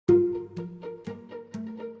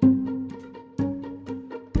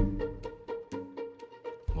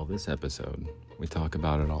this episode, we talk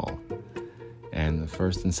about it all. And the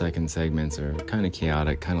first and second segments are kind of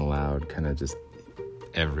chaotic, kind of loud, kind of just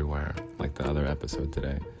everywhere, like the other episode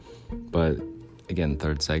today. But again,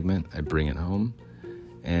 third segment, I bring it home.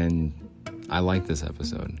 And I like this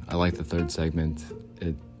episode. I like the third segment.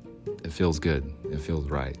 It feels good. It feels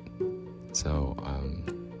right. So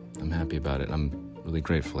I'm happy about it. I'm really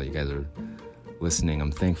grateful you guys are listening.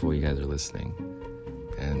 I'm thankful you guys are listening.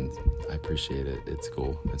 And I appreciate it. It's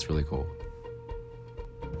cool. It's really cool.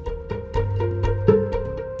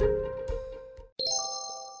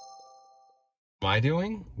 What am I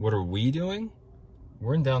doing? What are we doing?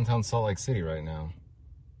 We're in downtown Salt Lake City right now.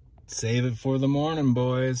 Save it for the morning,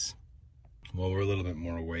 boys. Well, we're a little bit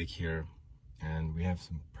more awake here, and we have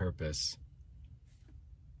some purpose.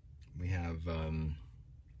 We have,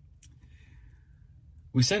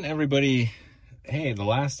 we sent everybody, hey, the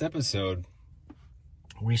last episode,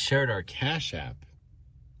 we shared our Cash App,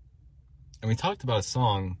 and we talked about a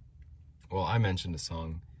song. Well, I mentioned a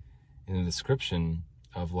song in the description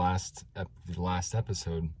of the last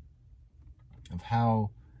episode of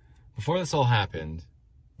how before this all happened,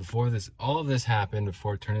 before all of this happened,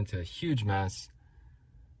 before it turned into a huge mess,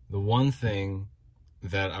 the one thing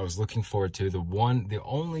that I was looking forward to, the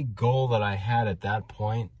only goal that I had at that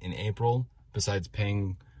point in April, besides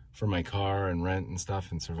paying for my car and rent and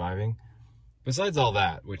stuff and surviving, besides all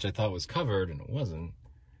that, which I thought was covered and it wasn't,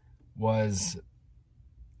 was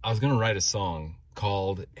I was going to write a song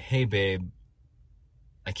called Hey Babe,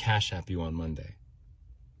 I Cash App You on Monday.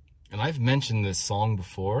 And I've mentioned this song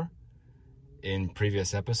before in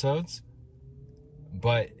previous episodes,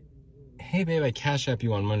 but Hey Babe, I Cash App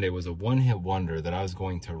You on Monday was a one-hit wonder that I was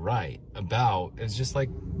going to write about. It's just like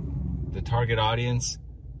the target audience,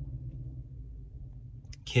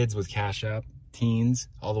 kids with Cash App, teens,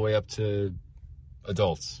 all the way up to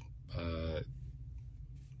adults,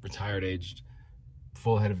 retired aged,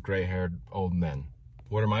 full head of gray-haired old men.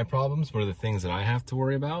 What are my problems? What are the things that I have to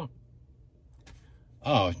worry about?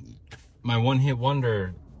 Oh, my one-hit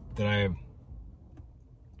wonder that I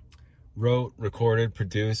wrote, recorded,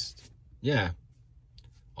 produced, yeah,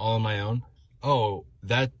 all on my own. Oh,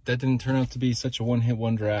 that didn't turn out to be such a one-hit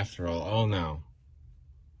wonder after all. Oh, no.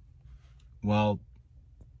 Well,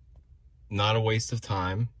 not a waste of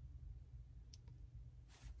time.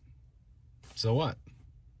 So what?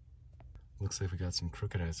 Looks like we got some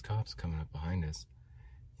crooked-ass cops coming up behind us.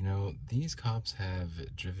 You know, these cops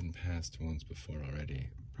have driven past once before already.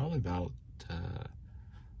 Probably about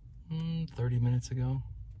 30 minutes ago.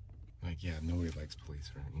 Like, yeah, nobody likes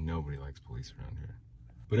police around. Nobody likes police around here.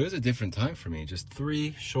 But it was a different time for me. Just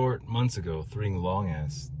 3 short months ago. 3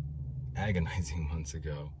 long-ass, agonizing months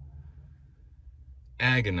ago.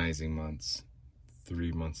 Agonizing months.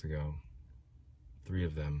 3 months ago. 3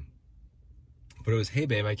 of them. But it was, Hey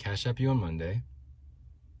Babe, I Cash App You on Monday.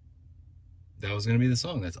 That was going to be the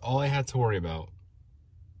song. That's all I had to worry about.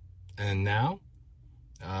 And now,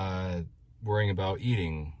 worrying about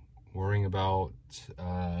eating, worrying about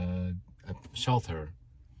shelter,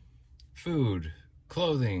 food,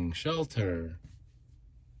 clothing, shelter.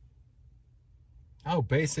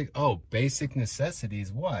 Basic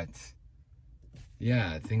necessities. What?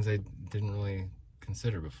 Yeah, things I didn't really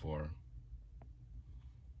consider before.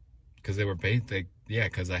 Because they were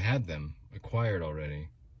because I had them acquired already.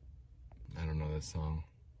 I don't know this song.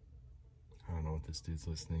 I don't know what this dude's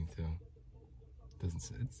listening to.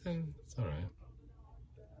 It's all right.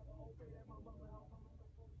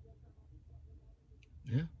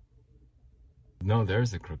 Yeah. No,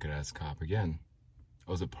 there's a crooked-ass cop again.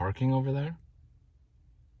 Oh, is it parking over there?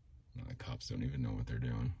 No, the cops don't even know what they're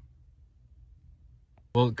doing.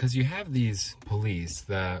 Well, because you have these police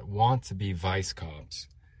that want to be vice cops.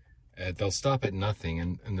 They'll stop at nothing.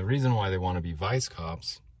 And the reason why they want to be vice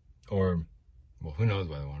cops, or, well, who knows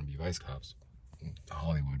why they want to be vice cops?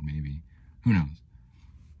 Hollywood, maybe. Who knows?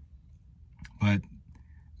 But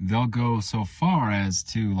they'll go so far as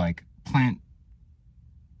to, like, plant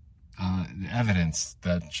evidence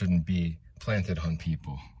that shouldn't be planted on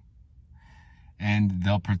people. And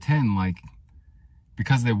they'll pretend like,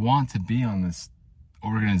 because they want to be on this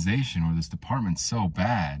organization or this department so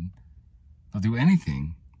bad, they'll do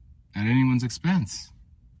anything at anyone's expense.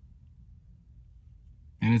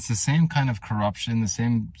 And it's the same kind of corruption, the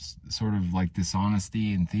same sort of like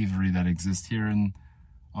dishonesty and thievery that exists here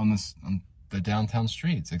on the downtown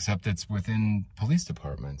streets, except it's within police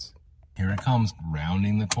departments. Here it comes,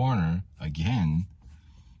 rounding the corner again.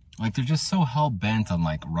 Like, they're just so hell-bent on,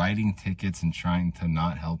 like, writing tickets and trying to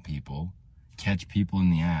not help people, catch people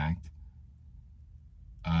in the act.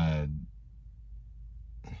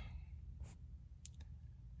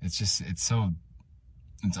 It's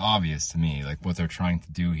it's obvious to me, like, what they're trying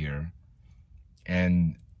to do here.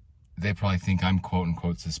 And they probably think I'm quote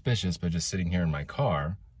unquote suspicious by just sitting here in my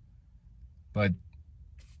car. But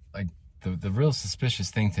like the real suspicious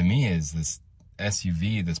thing to me is this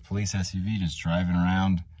SUV, this police SUV, just driving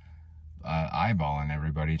around, eyeballing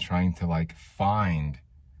everybody, trying to like find,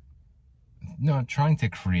 trying to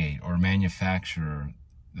create or manufacture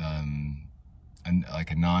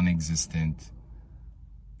like a non-existent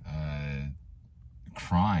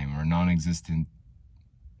crime or non-existent,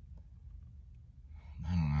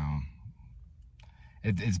 I don't know.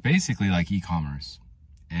 It's basically like e-commerce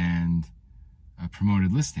and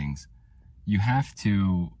promoted listings. You have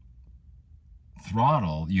to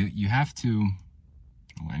throttle, you have to,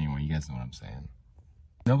 well, anyway, you guys know what I'm saying.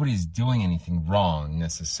 Nobody's doing anything wrong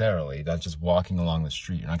necessarily. That's just walking along the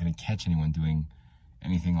street. You're not going to catch anyone doing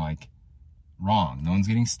anything like wrong. No one's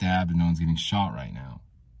getting stabbed and no one's getting shot right now.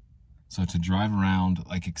 So to drive around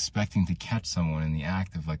like expecting to catch someone in the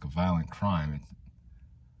act of like a violent crime,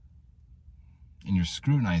 and you're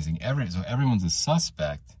scrutinizing so everyone's a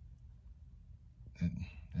suspect,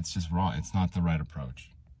 it's just wrong. It's not the right approach.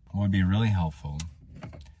 What would be really helpful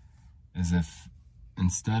is if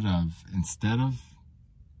instead of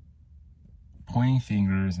pointing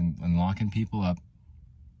fingers and locking people up,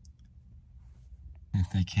 if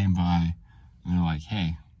they came by and they're like,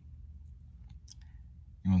 hey,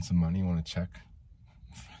 you want some money? You want a check?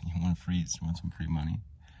 You want some free money?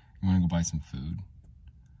 You want to go buy some food?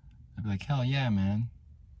 I'd be like, hell yeah, man.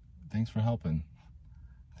 Thanks for helping.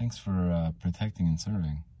 Thanks for protecting and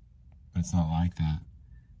serving. But it's not like that.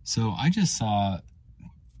 So I just saw,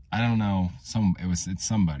 I don't know, it's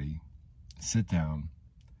somebody sit down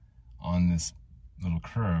on this little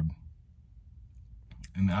curb,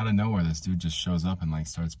 and out of nowhere this dude just shows up and like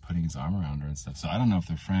starts putting his arm around her and stuff. So I don't know if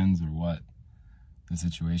they're friends or what the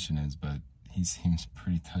situation is, but he seems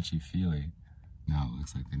pretty touchy-feely. Now it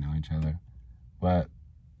looks like they know each other. But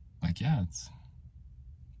like, yeah,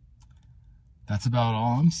 that's about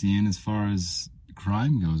all I'm seeing as far as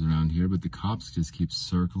crime goes around here, but the cops just keep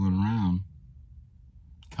circling around.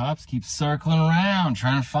 Cops keep circling around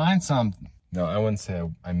trying to find something. No, I wouldn't say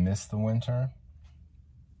I miss the winter,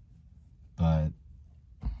 but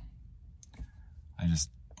I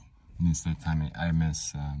just miss that time. I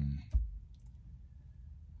miss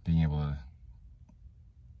being able to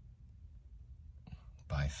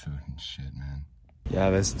buy food and shit, man. Yeah,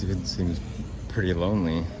 this dude seems pretty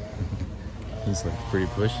lonely. He's like pretty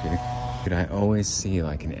pushy. Dude, I always see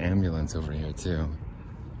like an ambulance over here too.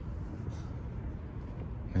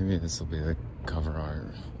 Maybe this will be the cover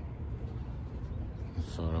art. The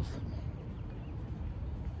photo.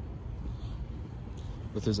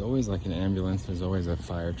 But there's always like an ambulance, there's always a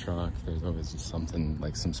fire truck, there's always just something,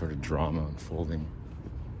 like some sort of drama unfolding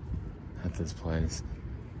at this place.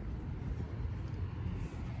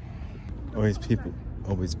 Always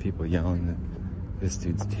people yelling that this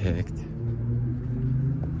dude's ticked.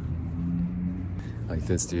 Like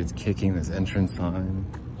this dude's kicking this entrance sign.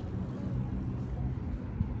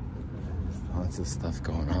 There's lots of stuff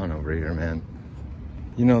going on over here, man.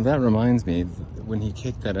 You know, that reminds me, when he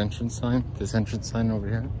kicked that entrance sign, this entrance sign over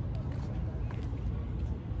here.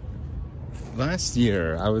 Last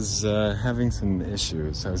year, I was having some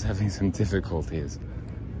issues. I was having some difficulties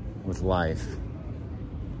with life.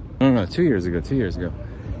 No, 2 years ago.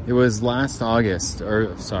 It was last August,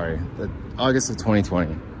 August of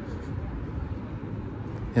 2020.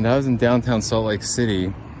 And I was in downtown Salt Lake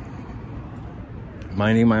City,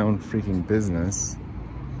 minding my own freaking business.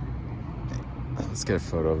 Let's get a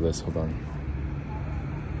photo of this, hold on.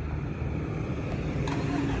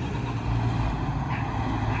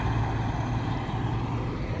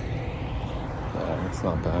 Oh, it's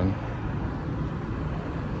not bad.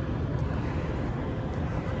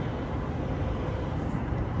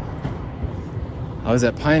 I was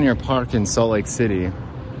at Pioneer Park in Salt Lake City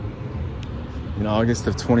in August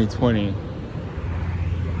of 2020,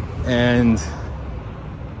 and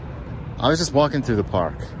I was just walking through the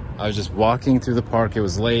park. It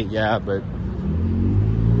was late, yeah, but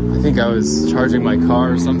I think I was charging my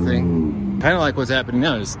car or something. Kind of like what's happening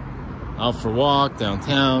now, just out for a walk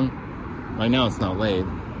downtown. Right now it's not late.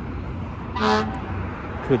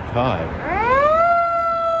 Good God.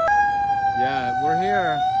 Yeah, we're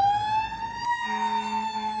here.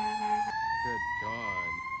 Good God.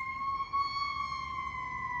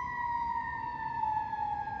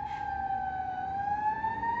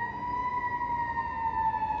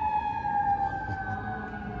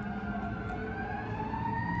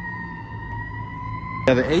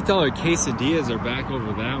 Yeah, the $8 quesadillas are back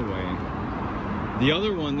over that way. The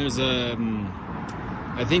other one, there's a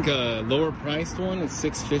I think a lower priced one is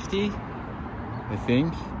 $6.50, I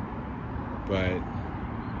think. But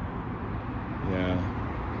yeah.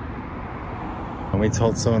 And we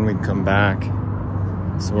told someone we'd come back,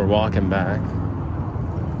 so we're walking back.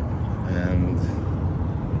 And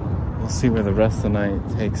we'll see where the rest of the night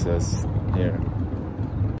takes us here.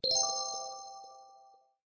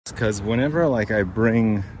 Because whenever like I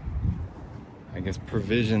bring, I guess,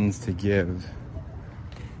 provisions to give,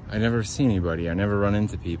 I never see anybody, I never run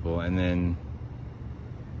into people, and then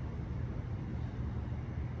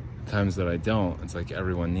times that I don't, it's like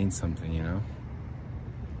everyone needs something, you know?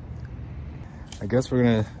 I guess we're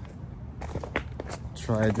gonna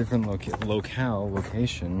try a different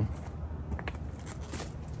location.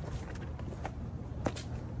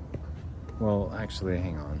 Well, actually,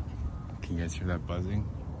 hang on. Can you guys hear that buzzing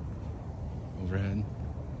overhead?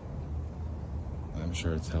 I'm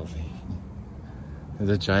sure it's healthy. There's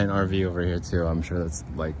a giant RV over here too. I'm sure that's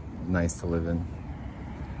like nice to live in.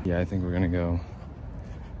 Yeah, I think we're gonna go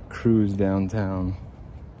cruise downtown,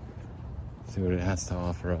 see what it has to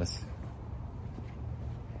offer us.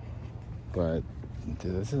 But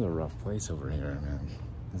dude, this is a rough place over here, man.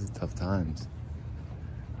 This is tough times.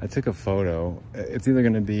 I took a photo. It's either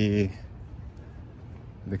gonna be,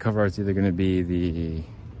 the cover art's either gonna be the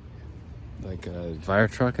like fire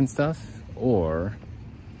truck and stuff, or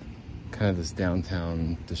kind of this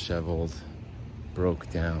downtown disheveled, broke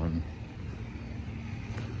down.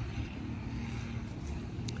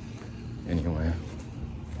 Anyway,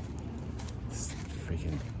 it's a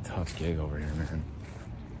freaking tough gig over here, man.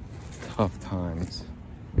 Tough times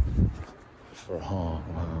for wow.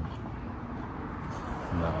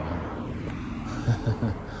 No.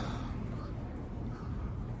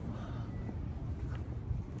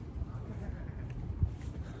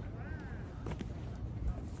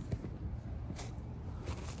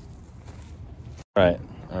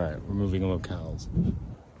 All right, we're moving locales.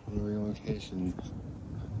 We're moving locations.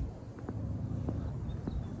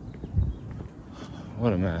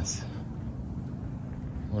 What a mess.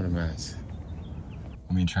 What a mess.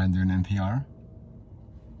 Want me to try and do an NPR?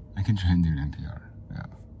 I can try and do an NPR, yeah.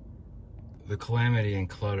 The calamity and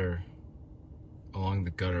clutter along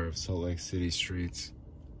the gutter of Salt Lake City streets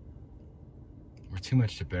were too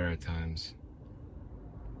much to bear at times.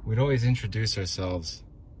 We'd always introduce ourselves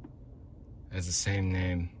as the same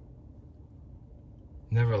name.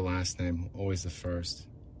 Never a last name, always the first.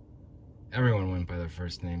 Everyone went by their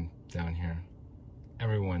first name down here.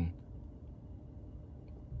 Everyone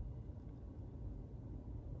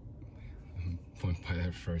went by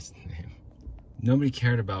their first name. Nobody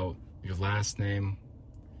cared about your last name,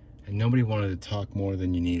 and nobody wanted to talk more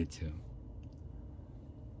than you needed to.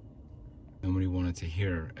 Nobody wanted to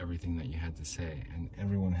hear everything that you had to say, and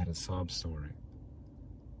everyone had a sob story.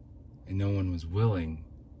 And no one was willing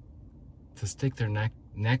to stick their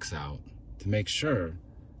necks out to make sure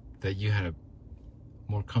that you had a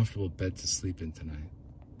more comfortable bed to sleep in tonight.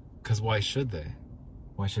 Because why should they?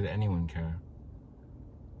 Why should anyone care?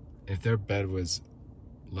 If their bed was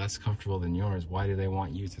less comfortable than yours, why do they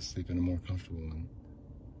want you to sleep in a more comfortable one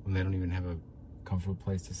when they don't even have a comfortable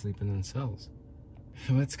place to sleep in themselves?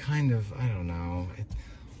 So it's kind of, I don't know.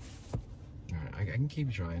 Alright, I can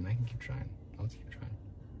keep trying. I'll keep trying.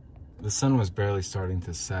 The sun was barely starting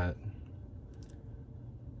to set.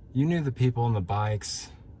 You knew the people on the bikes.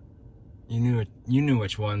 You knew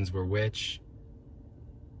which ones were which.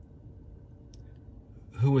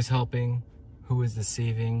 Who was helping, who was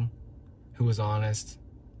deceiving, who was honest,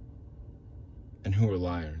 and who were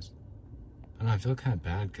liars. And I feel kind of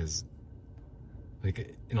bad because,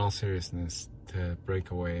 like, in all seriousness, to break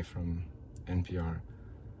away from NPR,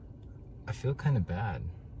 I feel kind of bad.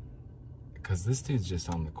 Because this dude's just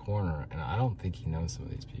on the corner, and I don't think he knows some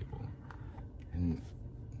of these people. And,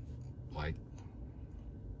 like,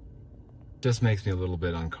 just makes me a little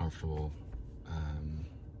bit uncomfortable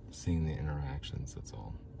seeing the interactions, that's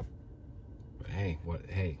all. But hey,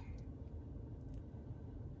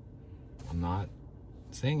 I'm not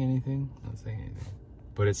saying anything,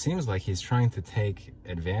 But it seems like he's trying to take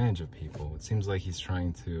advantage of people. It seems like he's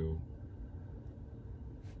trying to,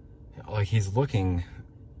 like, he's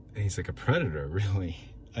like a predator, really.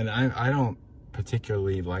 And I don't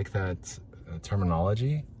particularly like that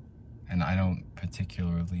terminology, and I don't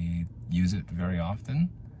particularly use it very often.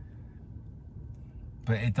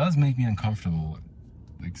 But it does make me uncomfortable,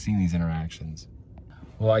 like, seeing these interactions.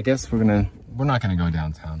 Well, I guess we're not gonna go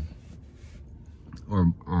downtown.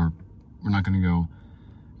 Or we're not gonna go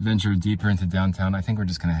venture deeper into downtown. I think we're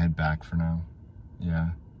just gonna head back for now. Yeah,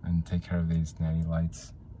 and take care of these natty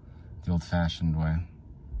lights the old-fashioned way.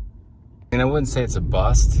 And I wouldn't say it's a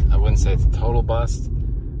bust. I wouldn't say it's a total bust.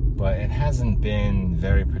 But it hasn't been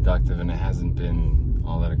very productive, and it hasn't been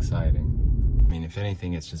all that exciting. I mean, if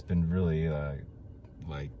anything, it's just been really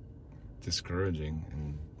like discouraging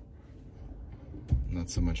and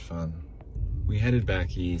not so much fun. We headed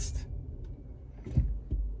back east.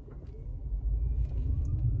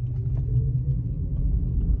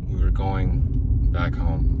 We were going back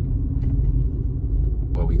home,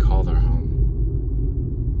 what we called our home.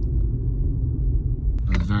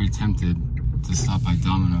 I was very tempted to stop by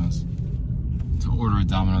Domino's to order a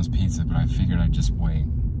Domino's pizza, but I figured I'd just wait.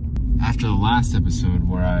 After the last episode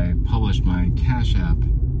where I published my Cash App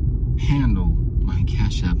handle, my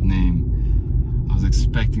Cash App name, I was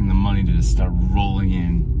expecting the money to just start rolling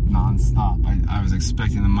in non-stop. I was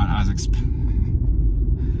expecting the money, I was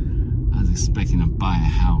expecting to buy a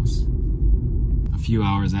house. A few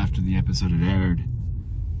hours after the episode had aired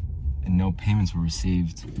and no payments were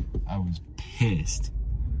received, I was pissed.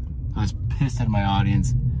 I was pissed at my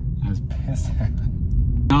audience. I was pissed at...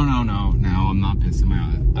 No, I'm not pissed at my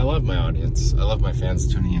audience. I love my audience. I love my fans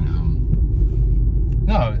tuning in at home.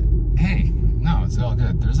 No, hey, no, it's all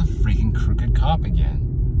good. There's a freaking crooked cop again.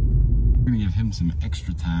 We're gonna give him some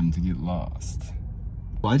extra time to get lost.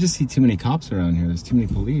 Well, I just see too many cops around here. There's too many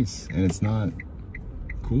police, and it's not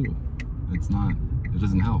cool. It's not, it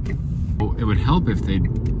doesn't help. Well, it would help if they'd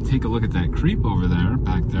take a look at that creep over there,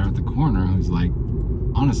 back there at the corner, who's like,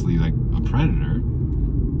 honestly, like a predator.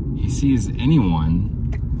 He sees anyone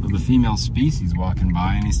of the female species walking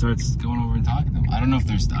by and he starts going over and talking to them. I don't know if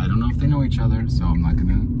they know each other, so I'm not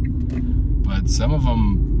gonna, but some of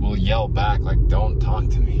them will yell back like, don't talk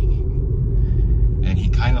to me. And he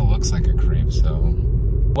kind of looks like a creep, so.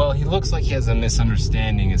 Well, he looks like he has a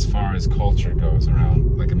misunderstanding as far as culture goes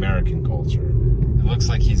around, like American culture. It looks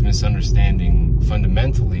like he's misunderstanding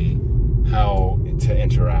fundamentally how to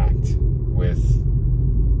interact with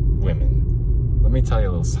women. Let me tell you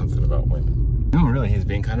a little something about women. No, really, he's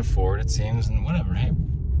being kind of forward, it seems, and whatever. Hey,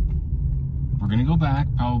 we're gonna go back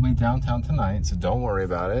probably downtown tonight, so don't worry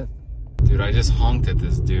about it. Dude, I just honked at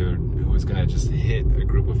this dude who was gonna just hit a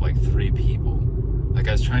group of like 3 people. Like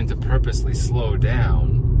I was trying to purposely slow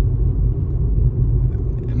down.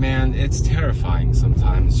 Man, it's terrifying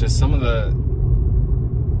sometimes. Just some of the,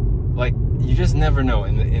 like, you just never know.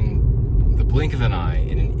 In the blink of an eye,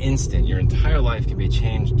 in an instant, your entire life can be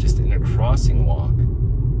changed just in a crossing walk.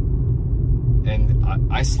 And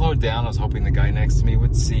I slowed down. I was hoping the guy next to me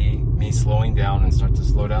would see me slowing down and start to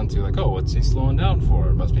slow down too. Like, oh, what's he slowing down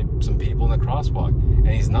for? Must be some people in the crosswalk. And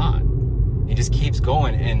he's not. He just keeps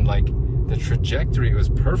going. And like the trajectory was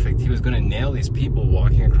perfect. He was going to nail these people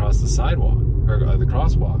walking across the sidewalk or the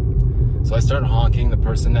crosswalk. So I start honking. The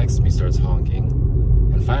person next to me starts honking.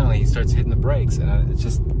 And finally he starts hitting the brakes. And it's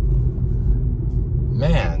just,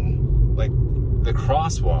 man, like the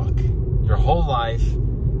crosswalk, your whole life,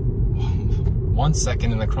 1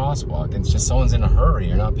 second in the crosswalk, and it's just someone's in a hurry,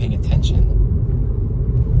 you're not paying attention.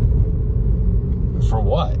 For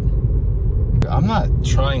what? I'm not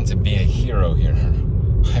trying to be a hero here.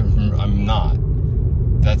 I'm not.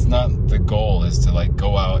 That's not the goal, is to like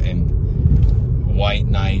go out and white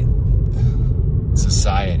knight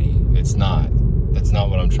society. It's not. That's not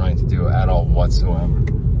what I'm trying to do at all whatsoever.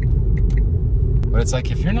 But it's like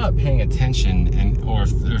if you're not paying attention, and or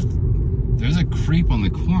if there's a creep on the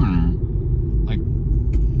corner, like,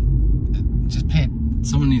 just pay.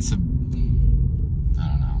 Someone needs to, I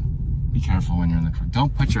don't know, be careful when you're in the,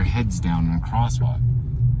 don't put your heads down in a crosswalk.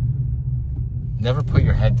 Never put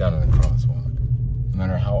your head down in a crosswalk. No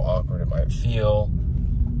matter how awkward it might feel,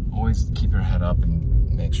 always keep your head up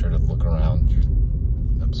and make sure to look around,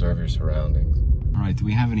 observe your surroundings. All right, do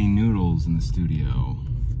we have any noodles in the studio?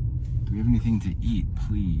 Do we have anything to eat,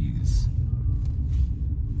 please?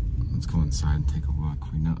 Let's go inside and take a look.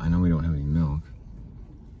 I know we don't have any milk,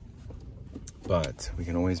 but we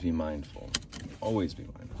can always be mindful. Always be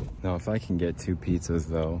mindful. Now, if I can get 2 pizzas,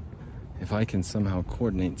 though, if I can somehow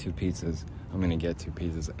coordinate 2 pizzas, I'm gonna get 2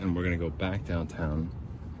 pizzas, and we're gonna go back downtown,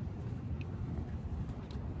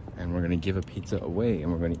 and we're gonna give a pizza away,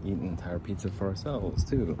 and we're gonna eat an entire pizza for ourselves,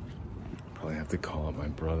 too. Probably have to call up my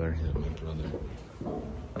brother. Yeah, my brother.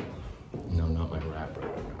 No, not my rap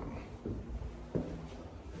brother, no.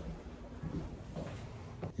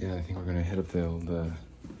 Yeah, I think we're gonna hit up the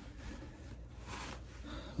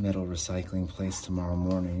metal recycling place tomorrow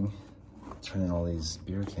morning. Turn in all these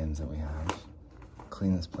beer cans that we have.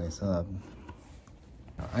 Clean this place up.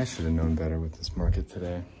 I should have known better with this market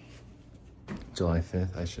today. July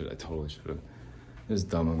 5th, I totally should have. It was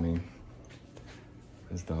dumb of me.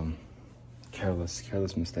 It was dumb.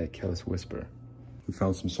 Careless mistake, careless whisper. We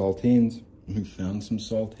found some saltines.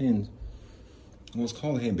 Well, it's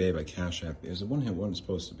called Hey Babe by Cash App. It was a one-hit one. It's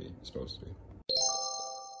supposed to be.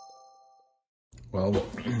 Well,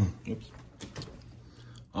 oops.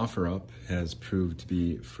 OfferUp has proved to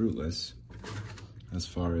be fruitless as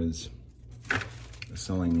far as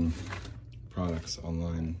selling products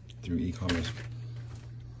online through e-commerce.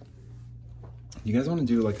 You guys want to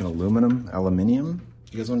do like an aluminium?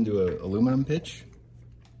 You guys want to do an aluminum pitch?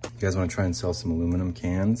 You guys want to try and sell some aluminum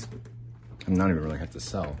cans? I'm not even really have to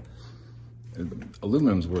sell.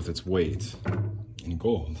 Aluminum's worth its weight in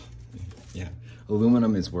gold. Yeah,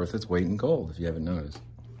 aluminum is worth its weight in gold, if you haven't noticed.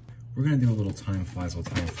 We're gonna do a little time flies while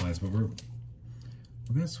time flies, but we're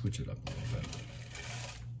gonna switch it up a little bit.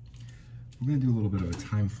 We're gonna do a little bit of a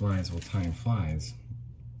time flies while time flies.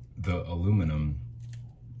 The aluminium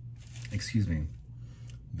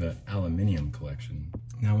collection.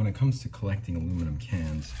 Now, when it comes to collecting aluminum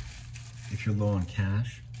cans, if you're low on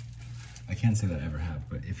cash, I can't say that I ever have,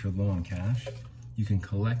 but if you're low on cash, you can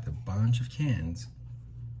collect a bunch of cans,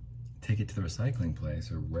 take it to the recycling place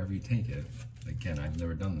or wherever you take it. Again, I've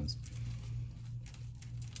never done this.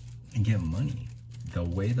 And get money. They'll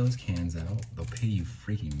weigh those cans out, they'll pay you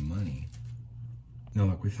freaking money. Now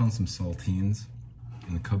look, we found some saltines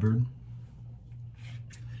in the cupboard,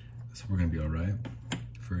 so we're gonna be all right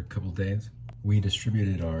for a couple days. We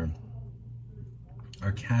distributed our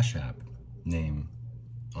Cash App name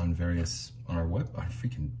on our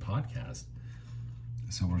freaking podcast.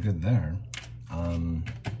 So we're good there. And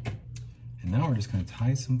now we're just gonna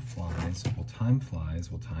tie some flies. We'll time flies,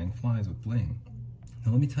 we'll tying flies with bling.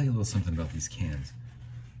 Now let me tell you a little something about these cans.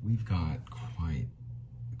 We've got quite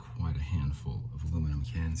a handful of aluminum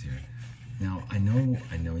cans here. Now, I know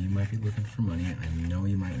you might be looking for money. I know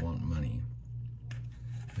you might want money.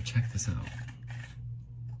 But check this out.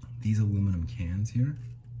 These aluminum cans here,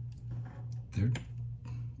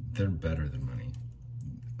 they're better than money.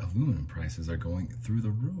 Aluminum prices are going through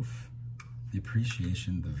the roof. The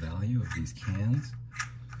appreciation, the value of these cans.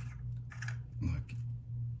 Look,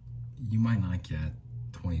 you might not get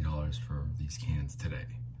 $20 for these cans today.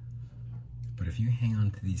 But if you hang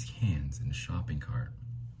on to these cans in a shopping cart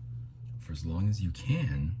for as long as you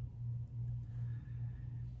can,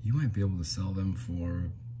 you might be able to sell them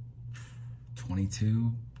for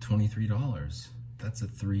 $22, $23. That's a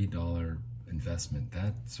 $3 investment.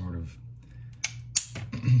 That sort of,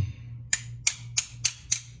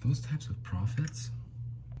 those types of profits.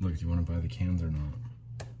 Look, do you want to buy the cans or not?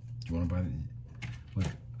 Do you want to buy the, look,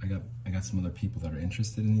 I got some other people that are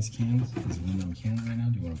interested in these cans, these aluminum cans right now.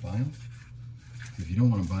 Do you want to buy them? If you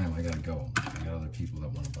don't want to buy them, I gotta go. I got other people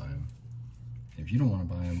that want to buy them. If you don't want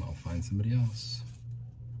to buy them, I'll find somebody else.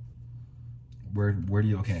 Where do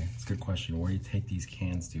you, okay, it's a good question. Where do you take these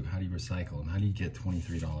cans to? How do you recycle them? How do you get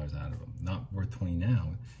 $23 out of them? Not worth 20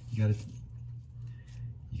 now. You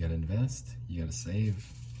gotta invest, you gotta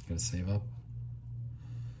save up.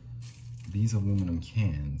 These aluminum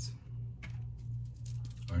cans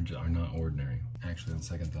are not ordinary. Actually, on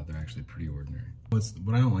second thought, they're actually pretty ordinary.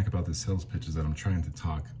 What I don't like about this sales pitch is that I'm trying to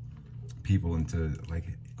talk people into like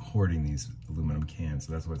hoarding these aluminum cans,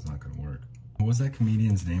 so that's why it's not gonna work. What was that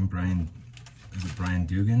comedian's name? Is it Brian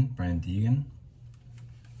Dugan? Brian Deegan?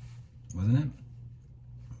 Wasn't it?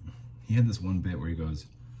 He had this one bit where he goes,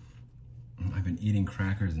 I've been eating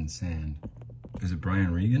crackers and sand. Is it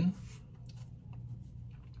Brian Regan?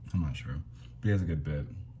 I'm not sure, but he has a good bit.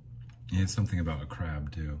 He has something about a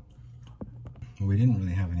crab too. Well, we didn't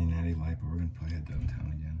really have any Natty Light, but we're gonna probably head downtown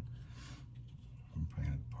again. I'm probably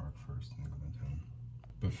gonna park first and then go downtown.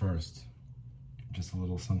 But first, just a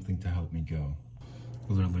little something to help me go.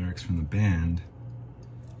 Those are lyrics from the band,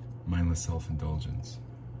 Mindless Self-Indulgence.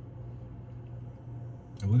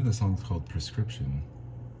 I believe the song's called Prescription.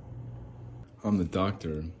 I'm the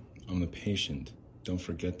doctor, I'm the patient. Don't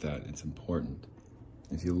forget that, it's important.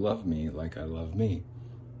 If you love me like I love me,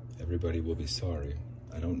 everybody will be sorry.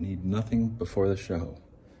 I don't need nothing before the show.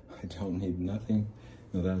 I don't need nothing.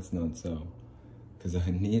 No, that's not so. Because I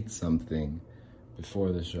need something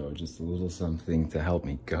before the show, just a little something to help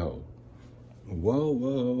me go. Whoa,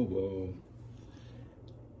 whoa, whoa.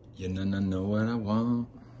 You know what I want.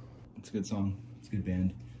 It's a good song. It's a good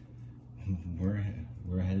band.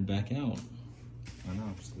 We're headed back out. I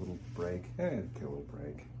know, just a little break. Hey, take a little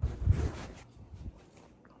break.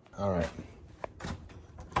 All right.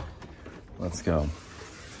 Let's go.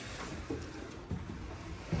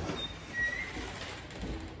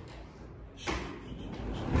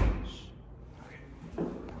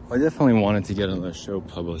 I definitely wanted to get another show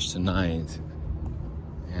published tonight,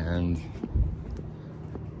 and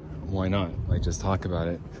why not? Like, just talk about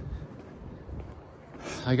it.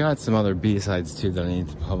 I got some other B-sides too that I need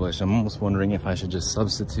to publish. I'm almost wondering if I should just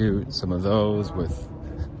substitute some of those with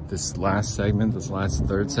this last segment, this last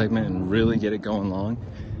third segment, and really get it going long.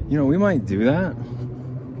 You know, we might do that.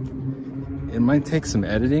 It might take some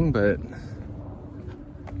editing, but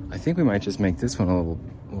I think we might just make this one a little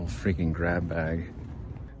freaking grab bag.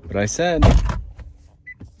 But I said,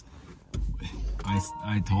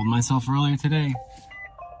 I told myself earlier today,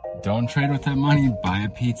 don't trade with that money, buy a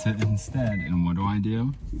pizza instead. And what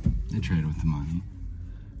do? I trade with the money.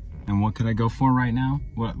 And what could I go for right now?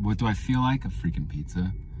 What do I feel like? A freaking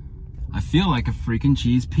pizza. I feel like a freaking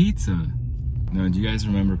cheese pizza. Now, do you guys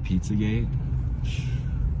remember Pizzagate?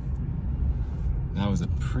 That was a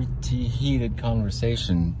pretty heated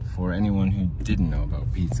conversation for anyone who didn't know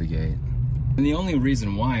about Pizzagate. And the only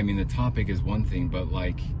reason why, I mean, the topic is one thing, but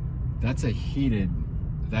like, that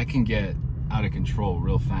can get out of control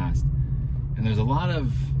real fast. And there's a lot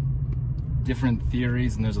of different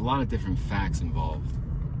theories and there's a lot of different facts involved.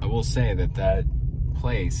 I will say that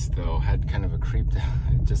place, though, had kind of a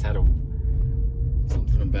it just had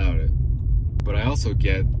something about it. But I also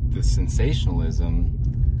get the sensationalism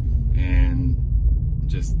and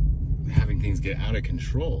just having things get out of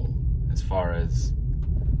control as far as,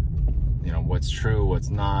 you know, what's true, what's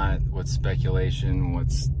not, what's speculation,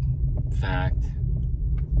 what's fact.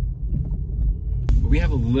 We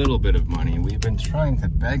have a little bit of money. We've been trying to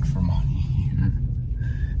beg for money here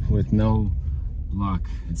with no luck,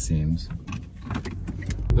 it seems.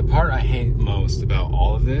 The part I hate most about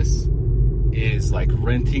all of this is like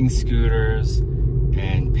renting scooters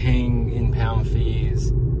and paying impound fees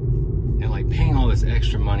and like paying all this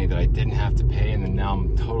extra money that I didn't have to pay, and then now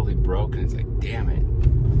I'm totally broke, and it's like, damn it.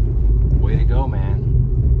 Way to go,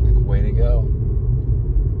 man. Like, way to go.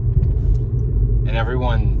 And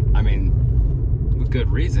everyone, I mean, with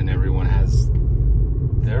good reason, everyone has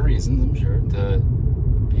their reasons, I'm sure, to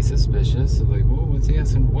be suspicious of like, well, what's he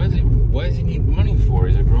asking? What does he need money for?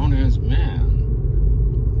 He's a grown-ass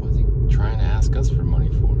man. What's he trying to ask us for money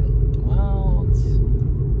for? Well,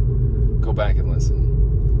 go back and listen.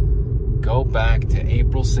 Go back to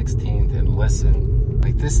April 16th and listen.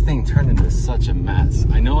 Like, this thing turned into such a mess.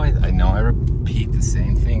 I know I repeat the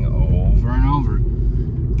same thing over and over,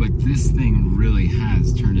 but this thing really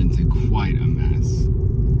has turned into quite a mess.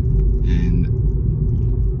 And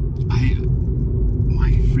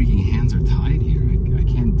my freaking hands are tied here. I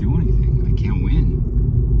can't do anything. I can't win.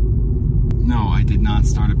 No, I did not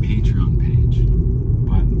start a Patreon page,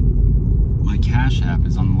 but my Cash App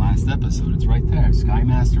is on the last episode. It's right there,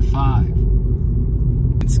 Skymaster5.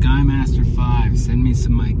 It's Skymaster5. Send me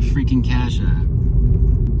some like freaking Cash App.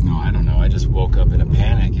 No, I don't know. I just woke up in a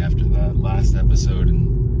panic after that last episode,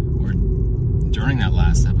 or during that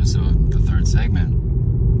last episode, the third segment.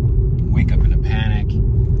 Wake up in a panic,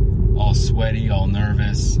 all sweaty, all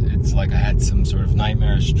nervous. It's like I had some sort of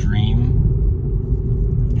nightmarish dream.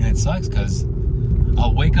 And it sucks because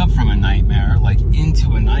I'll wake up from a nightmare, like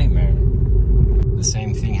into a nightmare. The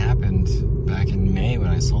same thing happened back in May when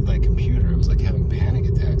I sold that computer. It was like having panic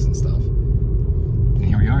attacks and stuff. And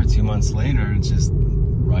here we are 2 months later, it's just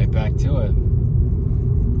right back to it.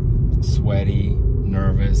 Sweaty,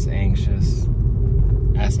 nervous, anxious,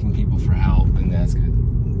 asking people for help, and that's good.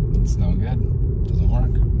 It's no good. It doesn't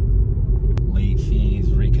work. Late fees,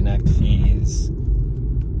 reconnect fees.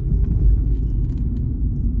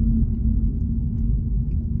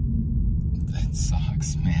 That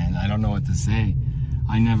sucks, man. I don't know what to say.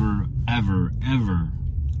 I never, ever, ever,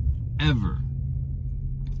 ever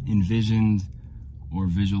envisioned or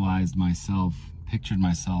visualized myself, pictured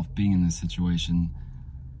myself being in this situation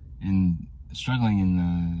and struggling in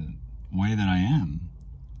the way that I am.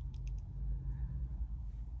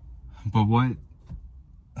 But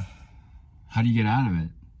how do you get out of it?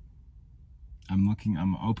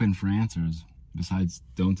 I'm open for answers. Besides,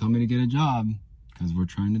 don't tell me to get a job, because we're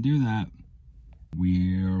trying to do that.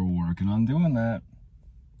 We're working on doing that.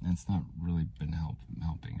 It's not really been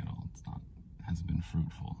helping at all. It hasn't been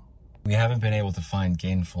fruitful. We haven't been able to find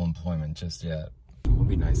gainful employment just yet. It would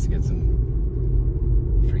be nice to get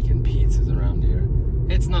some freaking pizzas around here.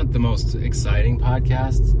 It's not the most exciting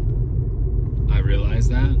podcast. I realize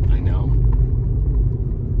that, I know.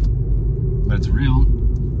 But it's real.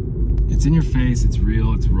 It's in your face, it's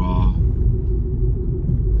real, it's raw.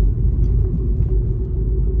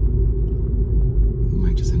 We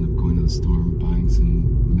might just end up going to the store and buying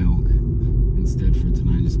some milk instead for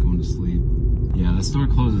tonight, just going to sleep. Yeah, the store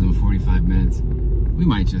closes in 45 minutes. We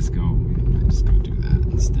might just go do that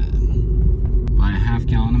instead. Buy a half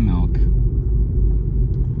gallon of milk.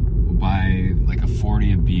 We'll buy like a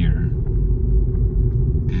 40 of beer.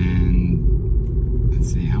 And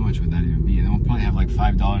let's see, how much would that even be? And then we'll probably have like $5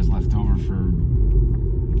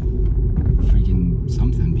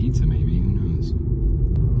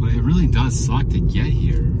 must suck to get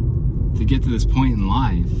here, to get to this point in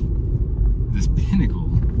life, this pinnacle,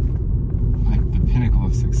 like the pinnacle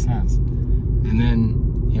of success. And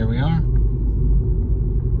then here we are,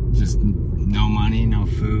 just no money, no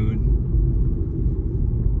food,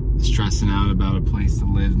 stressing out about a place to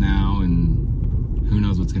live now, and who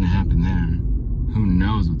knows what's gonna happen there. Who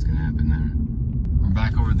knows what's gonna happen there. We're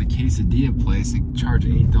back over at the quesadilla place. They charge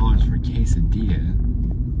 $8 for quesadilla.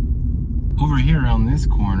 Over here on this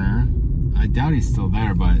corner, I doubt he's still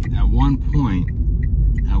there, but at one point,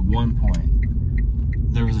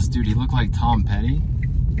 there was this dude, he looked like Tom Petty.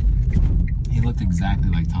 He looked exactly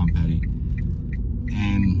like Tom Petty.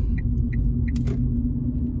 And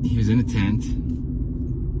he was in a tent.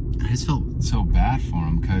 I just felt so bad for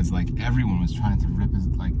him, because like everyone was trying to rip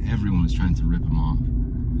him off.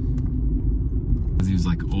 Because he was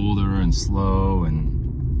like older and slow, and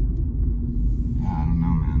I don't know,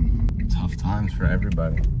 man. Tough times for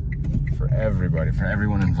everybody. For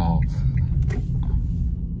everyone involved.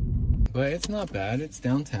 But it's not bad. It's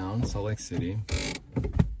downtown Salt Lake City.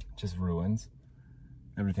 Just ruins.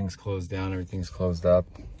 Everything's closed down, everything's closed up.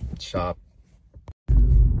 Shop.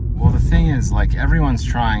 Well, the thing is, like, everyone's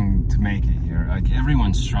trying to make it here. Like,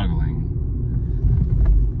 everyone's struggling.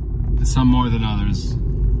 Some more than others.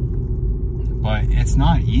 But it's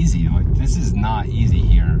not easy. Like, this is not easy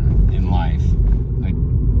here in life. Like,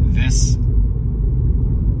 this...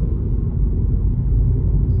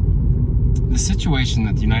 The situation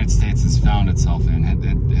that the United States has found itself in, it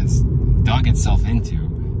has dug itself into,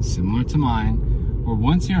 similar to mine, where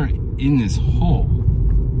once you're in this hole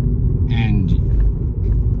and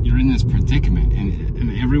you're in this predicament,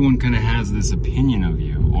 and everyone kind of has this opinion of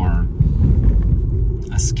you, or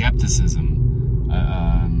a skepticism.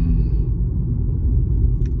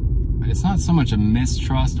 It's not so much a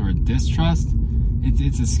mistrust or a distrust,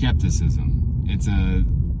 it's a skepticism. It's a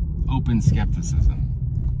open skepticism.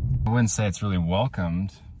 I wouldn't say it's really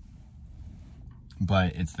welcomed,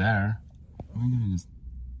 but it's there. We're gonna just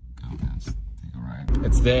go past, take a ride.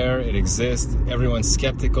 It's there, it exists, everyone's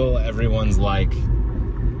skeptical, everyone's like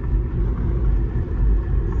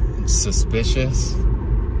suspicious.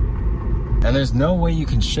 And there's no way you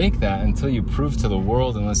can shake that until you prove to the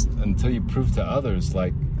world, until you prove to others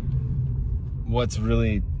like what's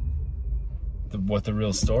really, what the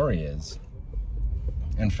real story is.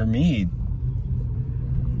 And for me,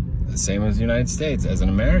 the same as the United States, as an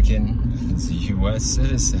American, as a US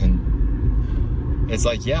citizen, it's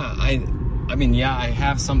like, yeah, I mean, yeah, I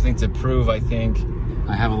have something to prove, I think.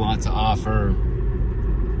 I have a lot to offer.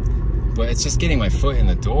 But it's just getting my foot in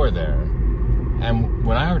the door there. And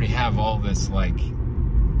when I already have all this, like,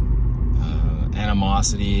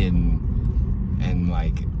 animosity and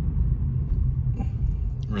like,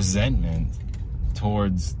 resentment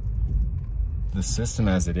towards the system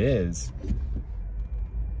as it is,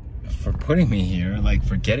 for putting me here, like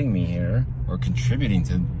for getting me here, or contributing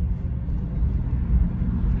to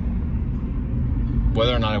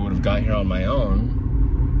whether or not I would have got here on my own,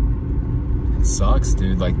 it sucks,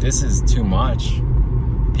 dude. Like, this is too much.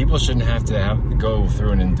 People shouldn't have to go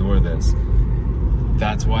through and endure this.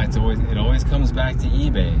 That's why it always comes back to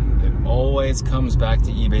eBay. It always comes back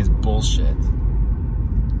to eBay's bullshit.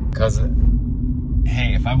 Because,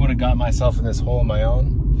 hey, if I would have got myself in this hole on my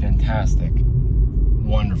own, fantastic.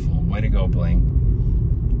 Wonderful. Way to go, Bling.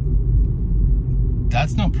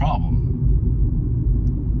 That's no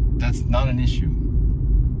problem. That's not an issue.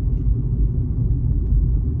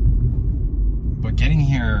 But getting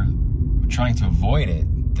here, trying to avoid it,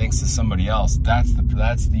 thanks to somebody else, that's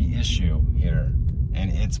the issue here.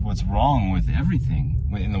 And it's what's wrong with everything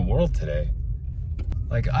in the world today.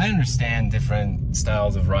 Like, I understand different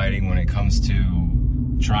styles of writing when it comes to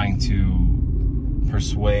trying to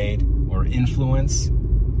persuade or influence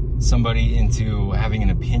somebody into having an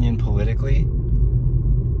opinion politically.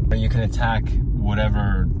 You can attack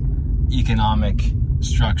whatever economic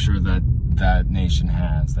structure that nation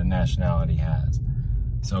has, that nationality has.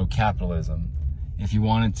 So capitalism. If you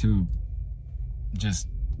wanted to just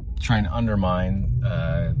try and undermine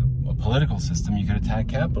a political system, you could attack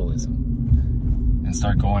capitalism and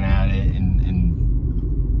start going at it, and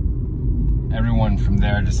everyone from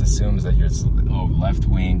there just assumes that you're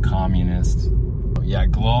left-wing, communist. Yeah,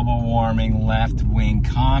 global warming, left-wing,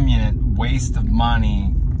 communist, waste of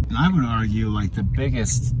money. And I would argue, like, the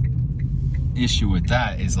biggest issue with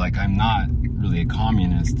that is, like, I'm not really a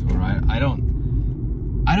communist, or I don't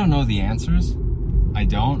know the answers. I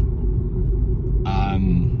don't.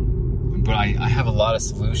 But I have a lot of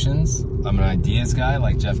solutions. I'm an ideas guy,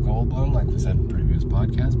 like Jeff Goldblum, like we said in previous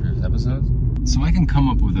episodes. So I can come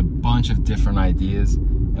up with a bunch of different ideas,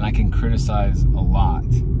 and I can criticize a lot.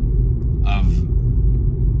 of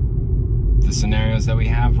the scenarios that we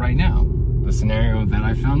have right now, the scenario that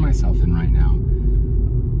I found myself in right now.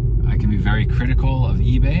 I can be very critical of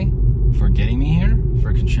eBay for getting me here,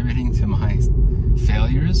 for contributing to my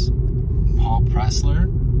failures. Paul Pressler,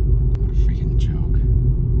 what a freaking joke.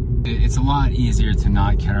 It's a lot easier to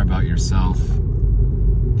not care about yourself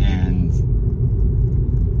and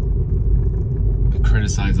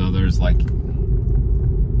criticize others. Like, I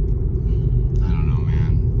don't know,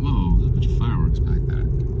 man. Whoa, there's a bunch of fireworks back there.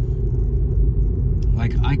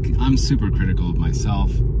 Like, I'm super critical of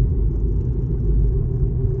myself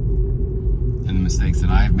and the mistakes that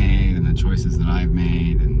I've made and the choices that I've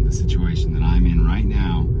made and the situation that I'm in right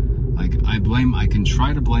now. Like, I can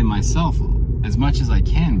try to blame myself as much as I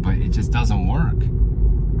can, but it just doesn't work.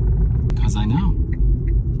 Because I know.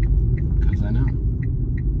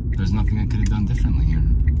 There's nothing I could have done differently here.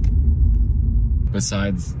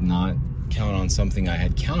 Besides not count on something I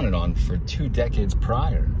had counted on for 2 decades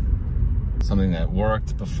prior. Something that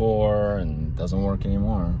worked before and doesn't work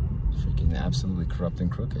anymore. Freaking absolutely corrupt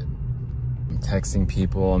and crooked. I'm texting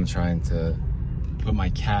people, I'm trying to put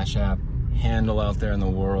my Cash App handle out there in the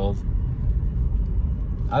world.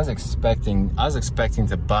 I was expecting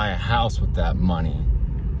to buy a house with that money.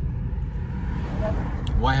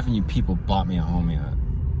 Why haven't you people bought me a home yet?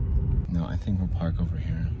 No, I think we'll park over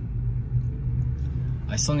here.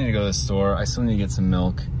 I still need to go to the store. I still need to get some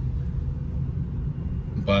milk.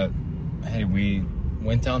 But, hey, we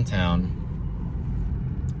went downtown.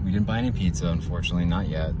 We didn't buy any pizza, unfortunately, not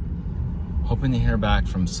yet. Hoping to hear back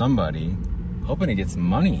from somebody. Hoping to get some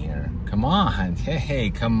money here. Come on. Hey,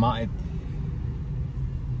 come on.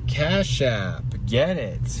 Cash App. Get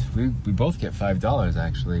it. We both get $5,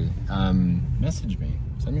 actually. Message me.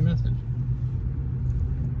 Send me a message.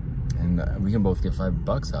 And we can both get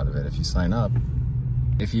 $5 out of it if you sign up.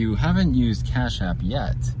 If you haven't used Cash App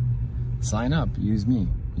yet, sign up. Use me.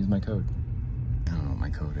 Use my code. I don't know what my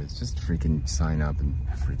code is. Just freaking sign up and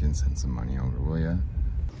freaking send some money over, will ya?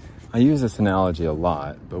 I use this analogy a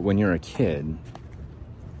lot, but when you're a kid,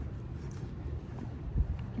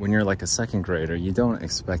 when you're like a second grader, you don't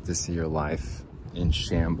expect to see your life in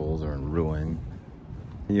shambles or in ruin.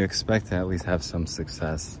 You expect to at least have some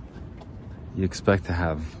success. You expect to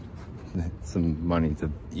have some money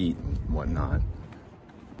to eat and whatnot.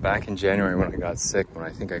 Back in January when I got sick, when I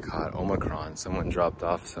think I caught Omicron, someone dropped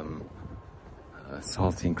off some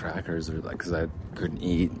saltine crackers, or like, because I couldn't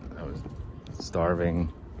eat. I was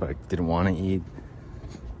starving, but I didn't want to eat.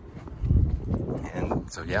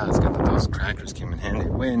 And so yeah, it's good that those crackers came in handy.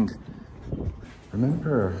 Wind.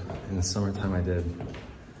 Remember in the summertime I did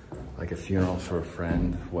like a funeral for a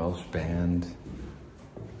friend, Welsh band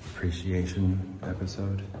appreciation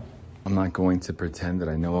episode. I'm not going to pretend that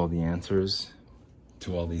I know all the answers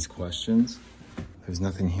to all these questions. There's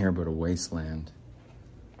nothing here but a wasteland.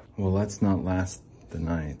 Well, let's not last the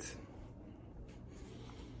night.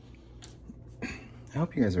 I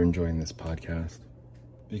hope you guys are enjoying this podcast,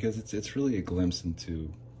 because it's really a glimpse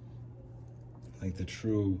into like the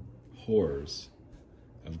true horrors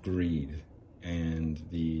of greed and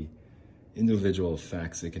the individual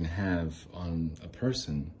effects it can have on a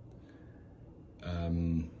person.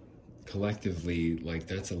 Collectively, like,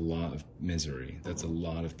 that's a lot of misery. That's a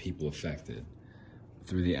lot of people affected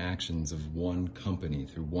through the actions of one company,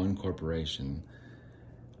 through one corporation.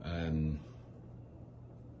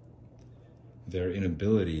 Their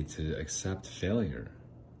inability to accept failure.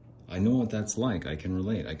 I know what that's like. I can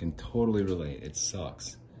relate. I can totally relate. It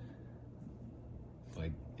sucks.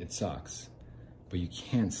 Like, it sucks. But you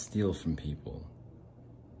can't steal from people.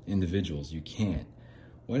 Individuals, you can't.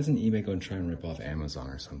 Why doesn't eBay go and try and rip off Amazon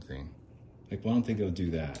or something? Like, why don't they go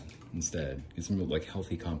do that instead? Get some like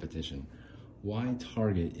healthy competition. Why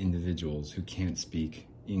target individuals who can't speak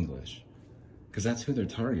English? Because that's who they're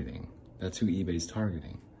targeting. That's who eBay's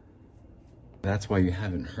targeting. That's why you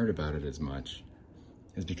haven't heard about it as much,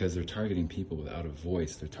 is because they're targeting people without a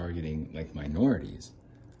voice. They're targeting like minorities.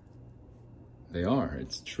 They are.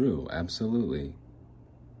 It's true. Absolutely.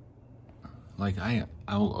 Like, I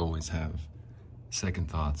will always have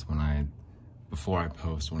second thoughts before I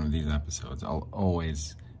post one of these episodes. I'll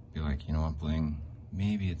always be like, you know what, Bling,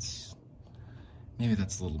 maybe that's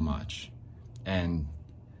a little much. And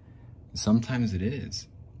sometimes it is.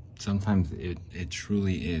 Sometimes it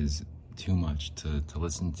truly is too much to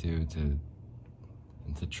listen to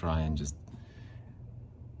try and just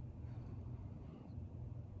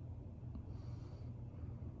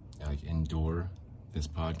like endure this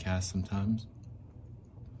podcast sometimes.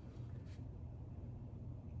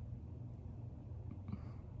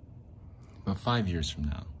 But 5 years from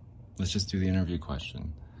now, let's just do the interview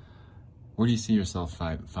question. Where do you see yourself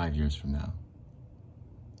five years from now?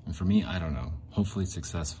 And for me, I don't know. Hopefully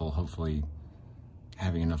successful, hopefully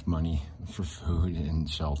having enough money for food and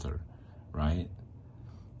shelter, right?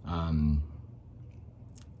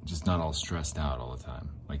 Just not all stressed out all the time.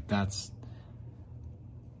 Like that's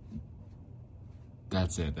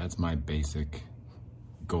it. That's my basic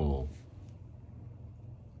goal.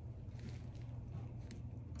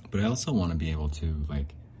 But I also want to be able to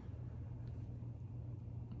like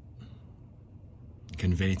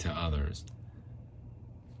convey to others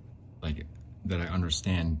like that I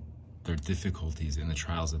understand their difficulties and the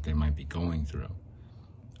trials that they might be going through.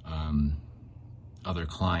 Other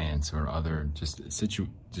clients or other just a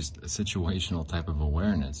situational type of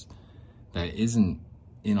awareness that isn't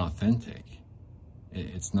inauthentic.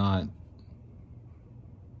 It's not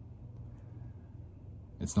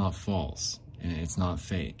false and it's not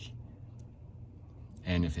fake.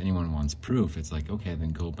 And if anyone wants proof, it's like, okay,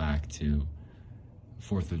 then go back to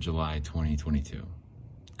 4th of July 2022.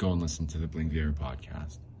 Go and listen to the Bling Viera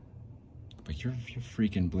podcast. But you're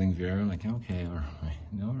freaking Bling Viera. Like, okay, all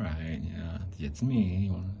right, yeah, it's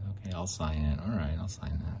me. Okay, I'll sign it. All right, I'll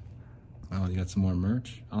sign that. Oh, you got some more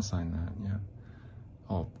merch? I'll sign that. Yeah.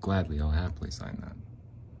 Oh, gladly, I'll happily sign that.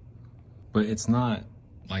 But it's not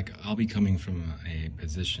like I'll be coming from a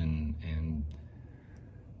position and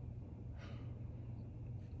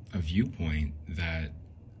a viewpoint that,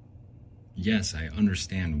 yes, I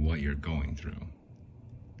understand what you're going through.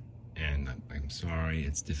 And I'm sorry,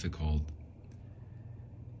 it's difficult.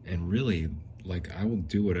 And really, like, I will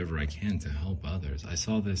do whatever I can to help others. I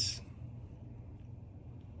saw this,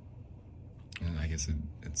 and I guess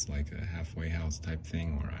it's like a halfway house type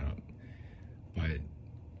thing, or but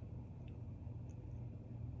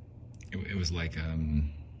it was like,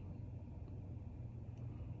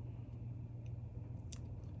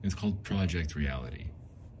 it's called Project Reality.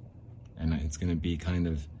 And it's going to be kind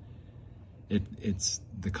of, it's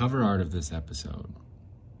the cover art of this episode,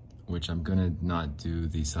 which I'm going to not do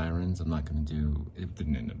the sirens. I'm not going to do, it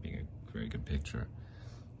didn't end up being a very good picture.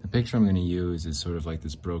 The picture I'm going to use is sort of like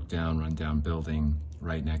this run down building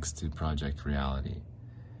right next to Project Reality.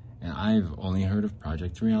 And I've only heard of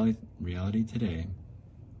Project Reality today.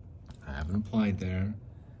 I haven't applied there.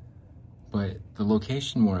 But the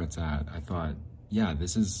location where it's at, I thought, yeah,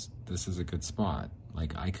 this is a good spot.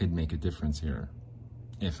 Like, I could make a difference here.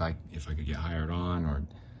 If I could get hired on or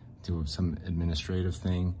do some administrative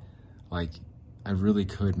thing, like, I really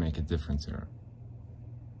could make a difference here.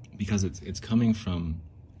 Because it's coming from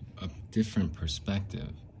a different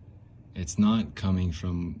perspective. It's not coming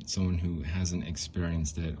from someone who hasn't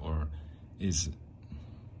experienced it or is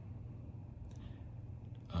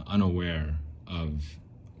unaware of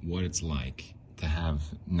what it's like to have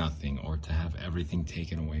nothing or to have everything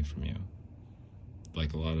taken away from you.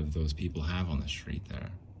 Like a lot of those people have on the street there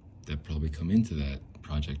that probably come into that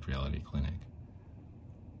Project Reality clinic.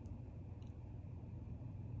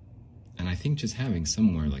 And I think just having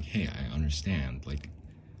somewhere like, hey, I understand, like,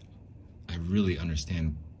 I really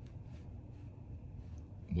understand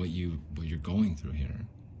what you're going through here.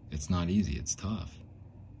 It's not easy, it's tough.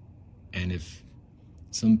 And if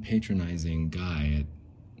some patronizing guy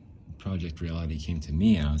at Project Reality came to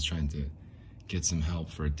me and I was trying to get some help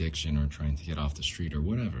for addiction or trying to get off the street or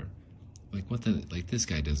whatever, like this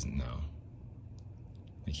guy doesn't know.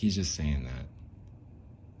 Like, he's just saying that.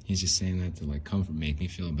 He's just saying that to like comfort, make me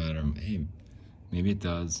feel better. Hey, maybe it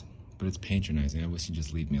does, but it's patronizing. I wish you'd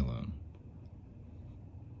just leave me alone.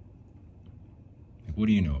 Like, what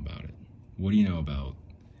do you know about it? What do you know about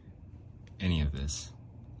any of this?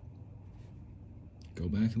 Go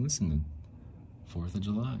back and listen to 4th of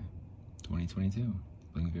July, 2022,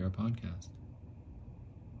 Bling Viera podcast.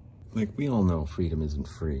 Like, we all know freedom isn't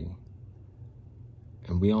free.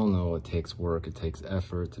 And we all know it takes work, it takes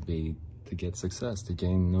effort to get success, to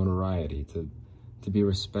gain notoriety, to be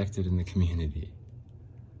respected in the community,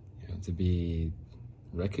 you know, to be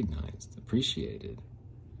recognized, appreciated.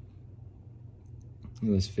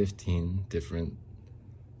 There's 15 different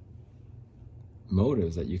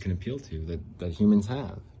motives that you can appeal to that humans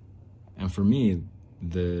have. And for me,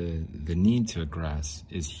 the need to aggress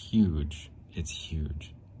is huge. It's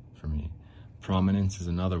huge for me. Prominence is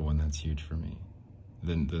another one that's huge for me.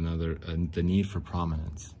 The need for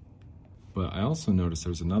prominence. But I also noticed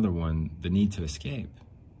there's another one, the need to escape.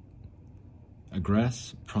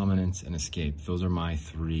 Aggress, prominence, and escape. Those are my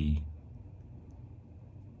three.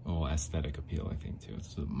 Oh, aesthetic appeal, I think, too.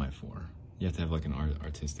 It's my 4. You have to have like an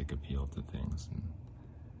artistic appeal to things. And,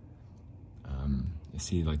 you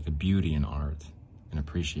see like the beauty in art and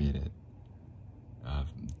appreciate it.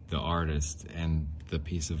 The artist and the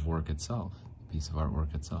piece of work itself, piece of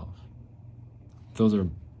artwork itself. those are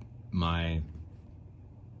my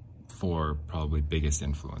 4 probably biggest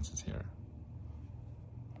influences here.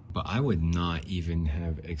 But I would not even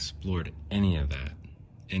have explored any of that,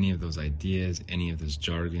 any of those ideas, any of this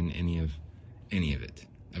jargon, any of it.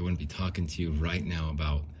 I wouldn't be talking to you right now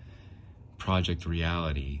about Project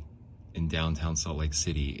Reality in downtown Salt Lake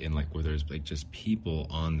City, and like where there's like just people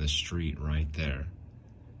on the street right there.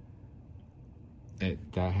 That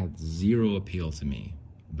had zero appeal to me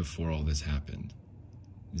before all this happened.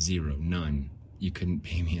 Zero, none. You couldn't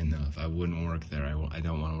pay me enough. I wouldn't work there. I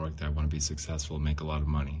don't want to work there. I want to be successful and make a lot of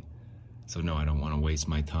money. So no, I don't want to waste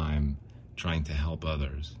my time trying to help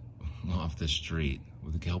others off the street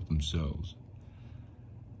with help themselves.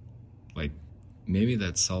 Like, maybe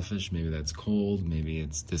that's selfish, maybe that's cold, maybe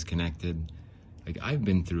it's disconnected. Like, I've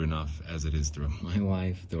been through enough as it is through my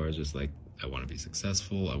life, though I was just like, I want to be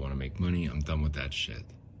successful, I want to make money, I'm done with that shit.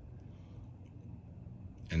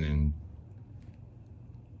 And then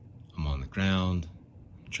I'm on the ground,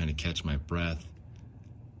 trying to catch my breath,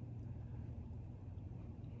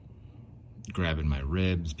 grabbing my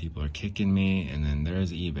ribs, people are kicking me, and then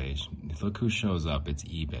there's eBay. Look who shows up, it's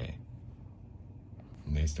eBay.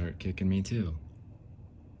 And they start kicking me too,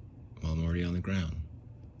 while I'm already on the ground.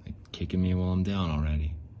 Like, kicking me while I'm down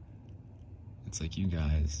already. It's like, you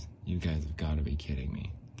guys have got to be kidding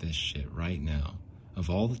me. This shit right now. Of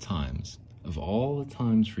all the times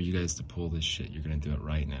for you guys to pull this shit, you're gonna do it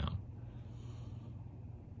right now.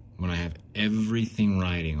 When I have everything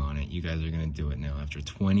riding on it, you guys are gonna do it now. After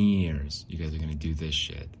 20 years, you guys are gonna do this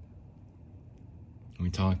shit. We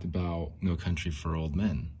talked about No Country for Old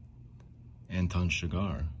Men. Anton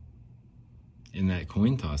Chigurh. In that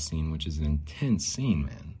coin toss scene, which is an intense scene,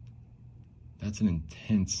 man. That's an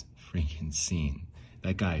intense freaking scene.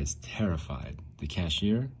 That guy is terrified. The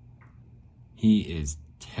cashier, he is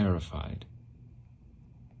terrified.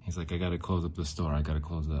 He's like, I gotta close up the store, I gotta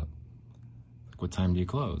close up. Like, what time do you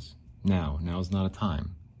close? Now's not a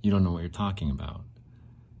time. You don't know what you're talking about.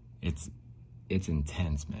 It's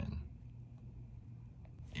intense, man.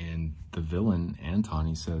 And the villain, Anton,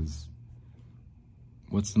 he says,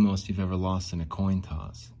 what's the most you've ever lost in a coin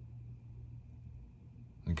toss?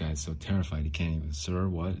 The guy's so terrified he can't even, sir,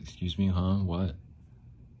 what? Excuse me, huh? What?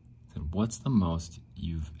 He said, what's the most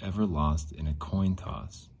you've ever lost in a coin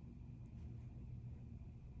toss?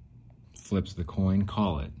 Flips the coin,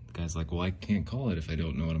 call it. The guy's like, well, I can't call it if I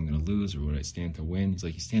don't know what I'm going to lose or what I stand to win. He's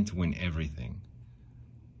like, you stand to win everything.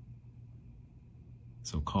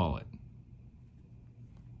 So call it.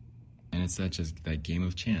 And it's that game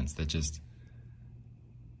of chance, that just,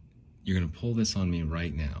 you're going to pull this on me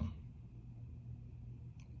right now.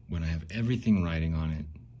 When I have everything riding on it,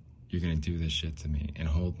 you're going to do this shit to me and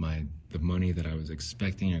hold the money that I was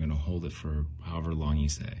expecting, you're going to hold it for however long you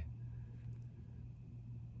say.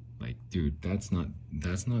 Like, dude, that's not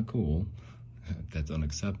cool. That's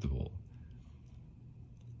unacceptable.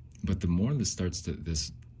 But the more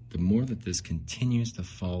the more that this continues to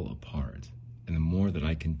fall apart, and the more that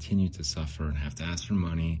I continue to suffer and have to ask for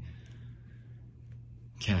money,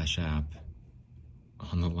 Cash App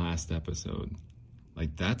on the last episode,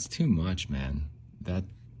 like, that's too much, man.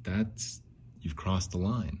 That's you've crossed the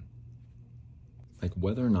line. Like,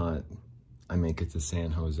 whether or not I make it to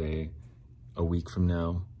San Jose a week from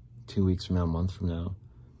now, 2 weeks from now, a month from now,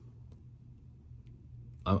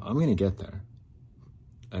 I'm gonna get there.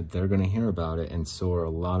 They're gonna hear about it, and so are a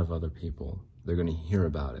lot of other people. They're gonna hear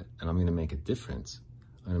about it, and I'm gonna make a difference.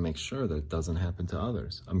 I'm gonna make sure that it doesn't happen to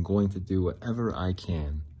others. I'm going to do whatever I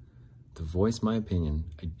can to voice my opinion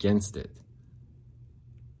against it,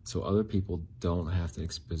 so other people don't have to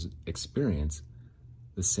experience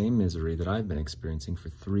the same misery that I've been experiencing for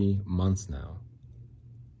 3 months now.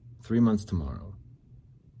 3 months tomorrow,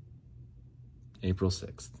 April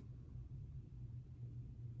 6th.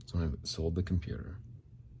 That's when I sold the computer.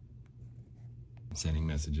 I'm sending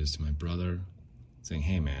messages to my brother saying,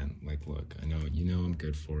 hey man, like, look, I know, I'm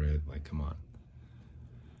good for it. Like, come on.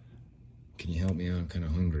 Can you help me out? I'm kind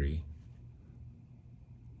of hungry.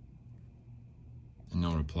 And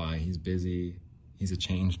no reply. He's busy. He's a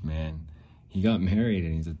changed man. He got married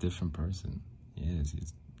and he's a different person. He is.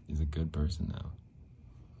 He's a good person now.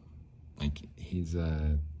 Like, he's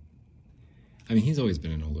always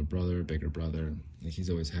been an older brother, bigger brother. Like, he's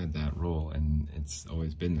always had that role, and it's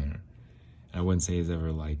always been there. And I wouldn't say he's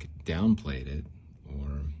ever, like, downplayed it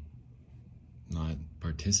or not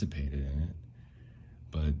participated in it.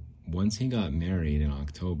 But once he got married in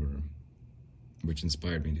October, which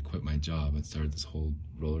inspired me to quit my job, it started this whole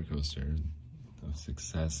roller coaster of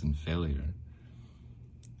success and failure.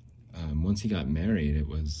 Once he got married,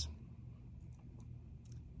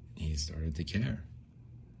 he started to care.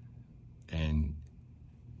 And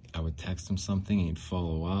would text him something and he'd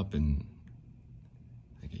follow up and,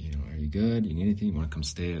 like, you know, are you good? You need anything? You want to come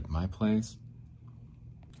stay at my place?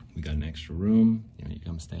 We got an extra room. You know, you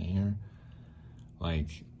come stay here.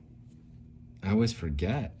 Like, I always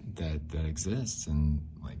forget that that exists, and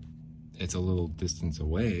like, it's a little distance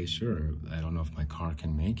away. Sure, I don't know if my car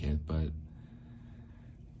can make it, but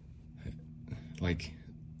like,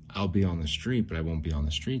 I'll be on the street, but I won't be on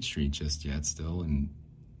the street just yet still, and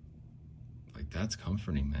like, that's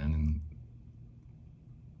comforting, man. And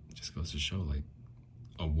it just goes to show, like,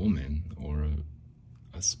 a woman or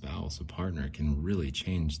a spouse, a partner can really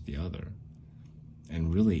change the other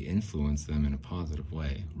and really influence them in a positive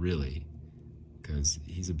way, really, because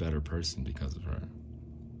he's a better person because of her.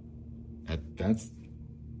 That's,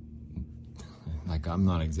 like, I'm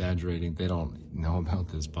not exaggerating. They don't know about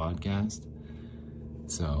this podcast.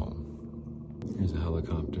 So, here's a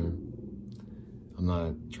helicopter. I'm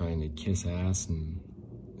not trying to kiss ass and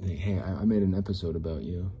think, hey, I made an episode about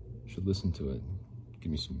you. You should listen to it.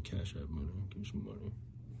 Give me some cash out money. Give me some money.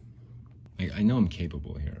 Like, I know I'm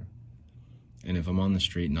capable here. And if I'm on the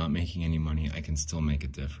street not making any money, I can still make a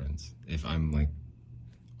difference. If I'm, like,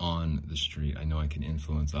 on the street, I know I can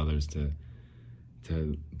influence others to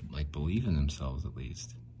like, believe in themselves at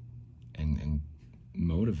least. And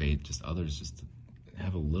motivate just others just to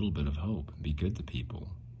have a little bit of hope, be good to people,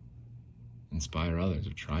 inspire others,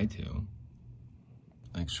 or try to.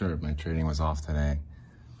 Like, sure, my trading was off today.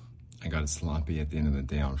 I got sloppy at the end of the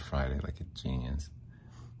day on Friday, like a genius.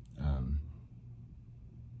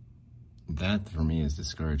 That for me is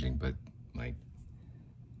discouraging, but like,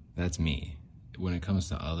 that's me. When it comes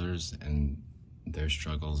to others and their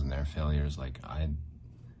struggles and their failures, like, I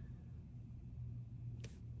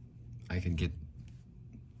can get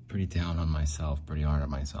pretty down on myself, pretty hard on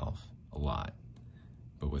myself, a lot.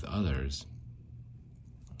 But with others,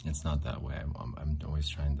 it's not that way. I'm always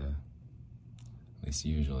trying to, at least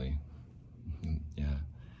usually,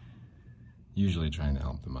 usually trying to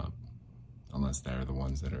help them up, unless they're the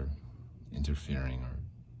ones that are interfering or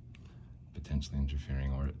potentially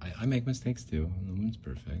interfering. Or I make mistakes too. No one's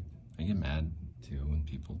perfect. I get mad too when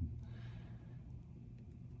people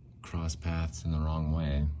cross paths in the wrong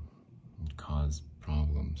way and cause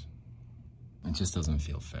problems. It just doesn't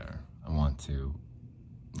feel fair. I want to,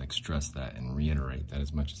 like, stress that and reiterate that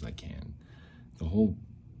as much as I can. The whole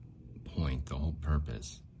point, the whole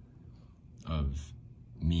purpose of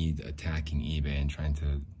me attacking eBay and trying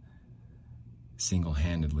to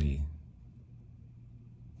single-handedly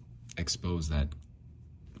expose that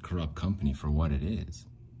corrupt company for what it is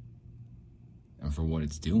and for what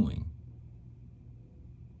it's doing,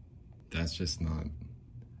 that's just not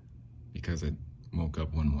because I woke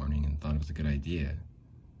up one morning and thought it was a good idea.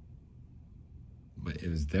 But it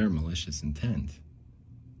was their malicious intent.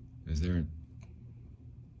 It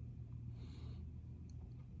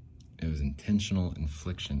was intentional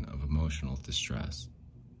infliction of emotional distress.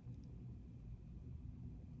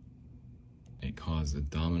 It caused a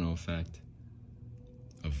domino effect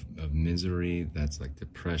of misery that's like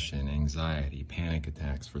depression, anxiety, panic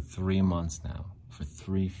attacks for 3 months now. For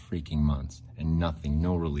 3 freaking months. And nothing,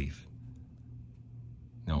 no relief.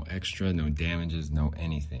 No extra, no damages, no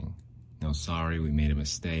anything. No, sorry, we made a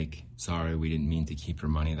mistake. Sorry, we didn't mean to keep your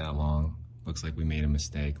money that long. Looks like we made a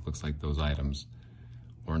mistake. Looks like those items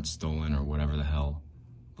weren't stolen or whatever the hell.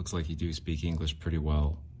 Looks like you do speak English pretty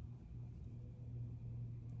well.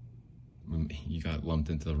 You got lumped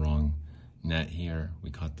into the wrong net here.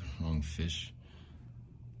 We caught the wrong fish.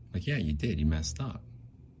 Like, yeah, you did. You messed up.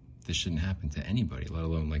 This shouldn't happen to anybody, let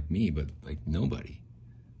alone like me, but like nobody.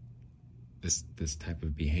 This type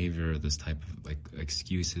of behavior, this type of like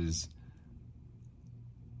excuses,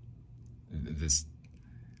 this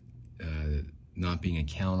not being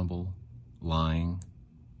accountable, lying,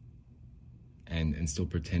 and still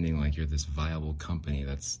pretending like you're this viable company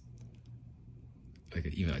that's like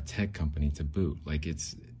even a tech company to boot. Like,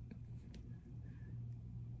 it's,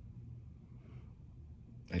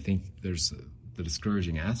 I think there's the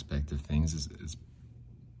discouraging aspect of things is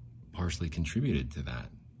partially contributed to that.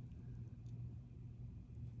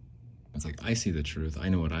 It's like, I see the truth. I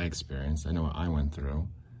know what I experienced. I know what I went through.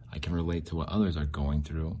 I can relate to what others are going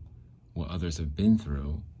through, what others have been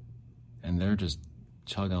through, and they're just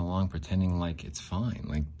chugging along pretending like it's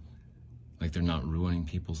fine, like they're not ruining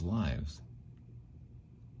people's lives.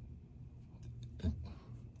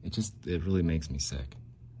 It really makes me sick,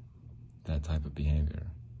 that type of behavior,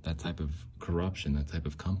 that type of corruption, that type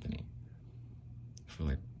of company for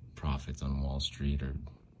like profits on Wall Street or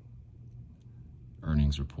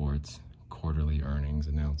earnings reports, quarterly earnings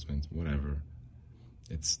announcements, whatever.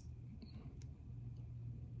 It's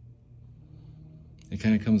it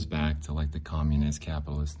kind of comes back to like the communist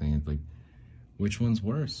capitalist thing. It's like, which one's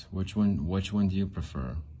worse? Which one do you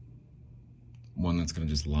prefer? One that's going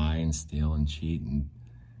to just lie and steal and cheat and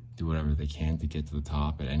do whatever they can to get to the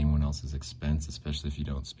top at anyone else's expense, especially if you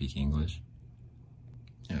don't speak English.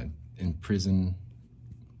 Yeah, in prison,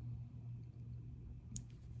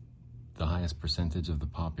 the highest percentage of the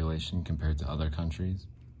population compared to other countries,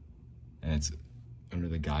 and it's under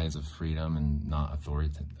the guise of freedom and not an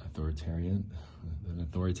authoritarian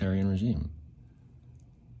regime.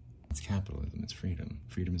 It's capitalism, it's freedom.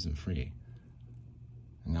 Freedom isn't free.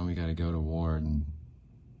 And now we got to go to war in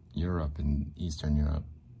Europe and Eastern Europe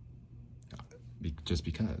just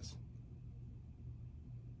because.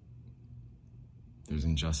 There's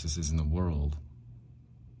injustices in the world.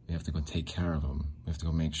 We have to go take care of them. We have to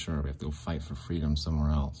go make sure. We have to go fight for freedom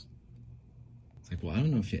somewhere else. It's like, well, I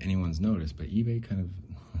don't know if anyone's noticed, but eBay kind of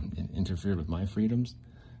interfered with my freedoms.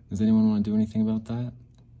 Does anyone want to do anything about that?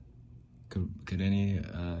 Could any,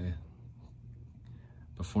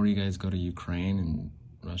 before you guys go to Ukraine and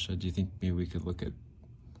Russia, do you think maybe we could look at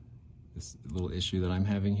this little issue that I'm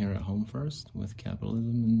having here at home first with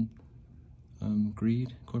capitalism and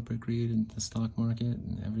greed, corporate greed, and the stock market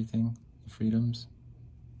and everything, the freedoms?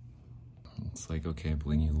 It's like, okay,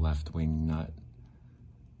 bling, you left-wing nut.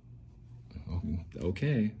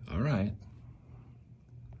 Okay, all right.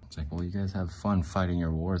 It's like, well, you guys have fun fighting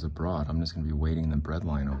your wars abroad. I'm just going to be waiting in the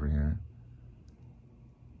breadline over here.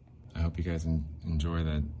 I hope you guys enjoy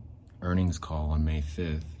that earnings call on May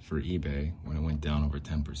 5th for eBay when it went down over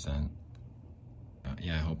 10%.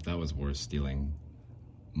 Yeah, I hope that was worth stealing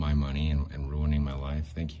my money and ruining my life.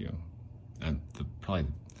 Thank you. Probably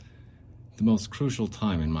the most crucial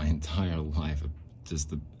time in my entire life, just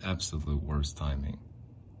the absolute worst timing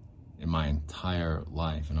in my entire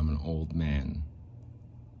life, and I'm an old man.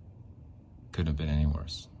 Couldn't have been any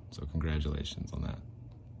worse. So congratulations on that.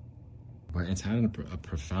 But it's had a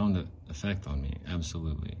profound effect on me,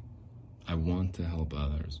 absolutely. I want to help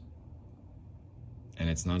others. And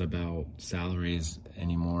it's not about salaries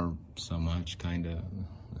anymore so much, kind of.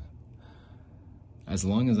 As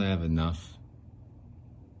long as I have enough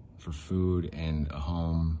for food and a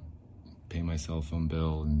home, pay my cell phone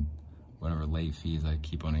bill and whatever late fees I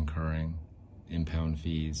keep on incurring, impound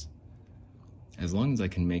fees, as long as I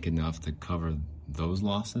can make enough to cover those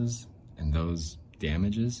losses and those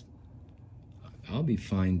damages, I'll be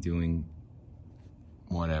fine doing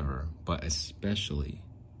whatever, but especially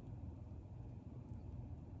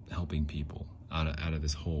helping people out of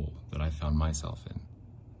this hole that I found myself in.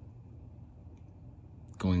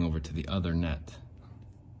 Going over to the other net,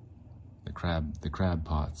 the crab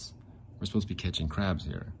pots. We're supposed to be catching crabs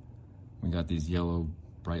here. We got these yellow,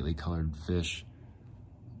 brightly colored fish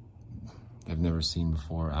I've never seen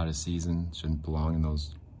before, out of season, shouldn't belong in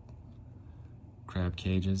those crab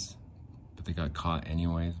cages, but they got caught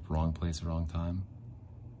anyway, wrong place, wrong time.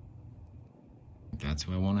 That's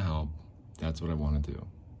who I want to help. That's what I want to do.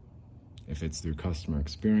 If it's through customer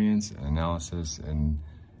experience and analysis and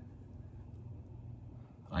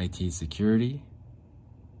IT security,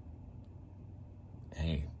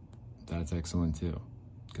 hey, that's excellent too.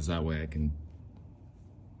 Because that way I can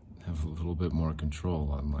have a little bit more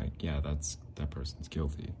control. I'm like, yeah, that person's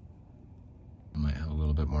guilty. I might have a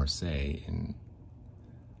little bit more say in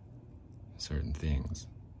certain things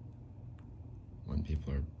when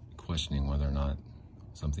people are questioning whether or not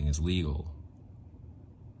something is legal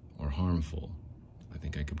or harmful. I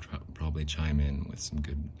think I could probably chime in with some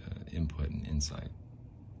good input and insight.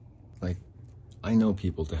 Like, I know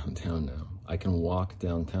people downtown now. I can walk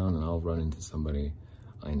downtown and I'll run into somebody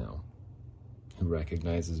I know who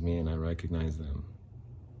recognizes me and I recognize them.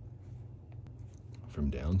 From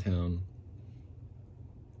downtown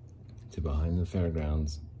to behind the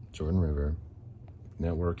fairgrounds, Jordan River,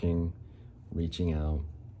 networking, reaching out,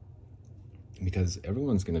 because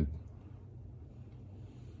everyone's gonna,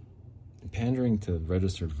 pandering to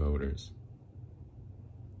registered voters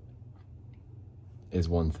is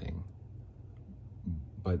one thing,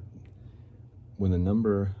 but when the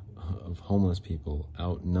number of homeless people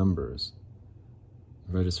outnumbers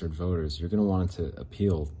registered voters, you're going to want to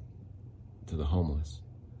appeal to the homeless.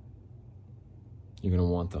 You're going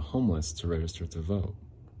to want the homeless to register to vote.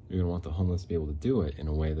 You're going to want the homeless to be able to do it in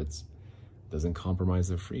a way that doesn't compromise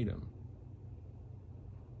their freedom.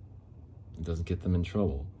 It doesn't get them in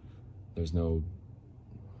trouble. There's no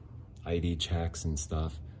ID checks and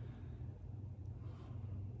stuff.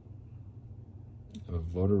 You have a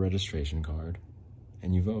voter registration card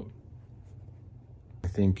and you vote. I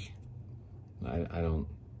think I don't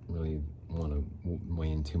really want to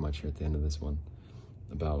weigh in too much here at the end of this one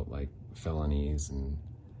about like felonies and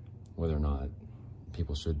whether or not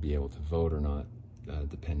people should be able to vote or not,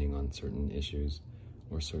 depending on certain issues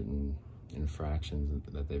or certain infractions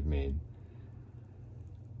that they've made.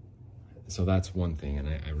 So that's one thing, and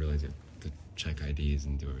I realize it to check IDs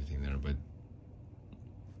and do everything there, but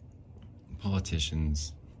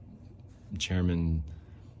politicians, chairmen,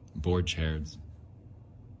 board chairs,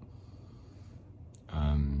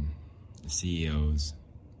 CEOs,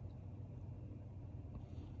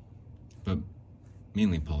 but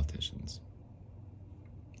mainly politicians.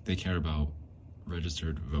 They care about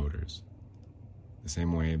registered voters. The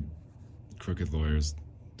same way crooked lawyers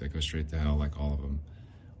that go straight to hell, like all of them,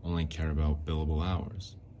 only care about billable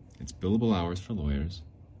hours. It's billable hours for lawyers,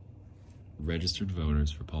 registered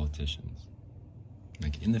voters for politicians.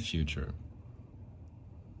 Like in the future,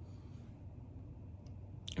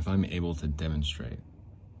 if I'm able to demonstrate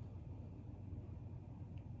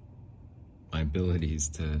my abilities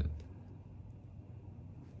to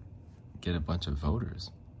get a bunch of voters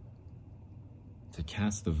to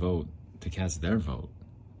cast their vote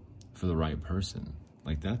for the right person,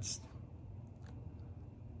 like that's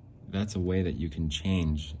a way that you can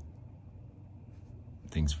change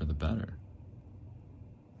things for the better.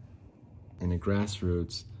 In a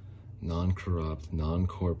grassroots, non-corrupt,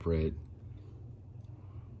 non-corporate,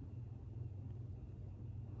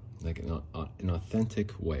 like an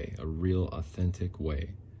authentic way, a real authentic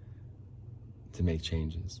way to make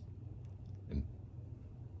changes. And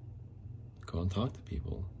go and talk to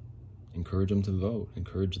people. Encourage them to vote.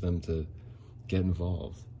 Encourage them to get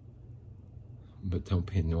involved. But don't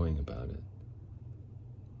be annoying about it.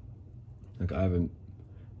 Like, I haven't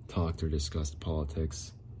talked or discussed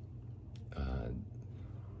politics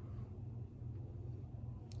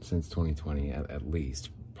since 2020, at least,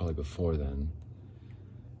 probably before then.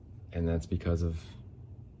 And that's because of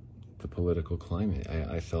the political climate.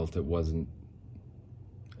 I felt it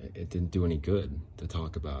didn't do any good to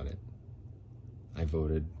talk about it. I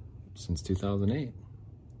voted since 2008.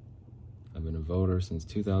 I've been a voter since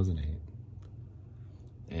 2008.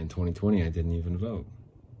 And 2020, I didn't even vote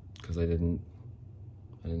because I didn't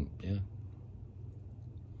think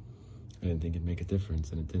it'd make a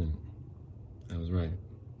difference, and it didn't. I was right.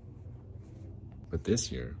 But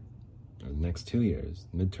this year, or the next 2 years,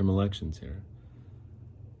 midterm elections here,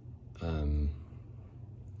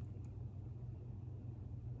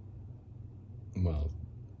 well,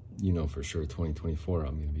 you know for sure 2024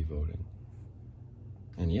 I'm going to be voting.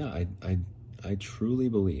 And yeah, I truly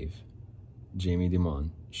believe Jamie Dimon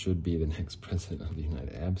should be the next president of the United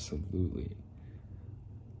States. Absolutely.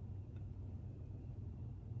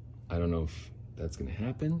 I don't know if that's going to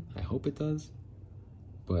happen. I hope it does.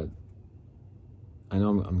 But I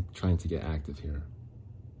know I'm trying to get active here.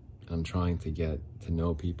 I'm trying to get to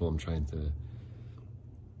know people. I'm trying to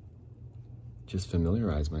just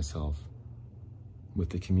familiarize myself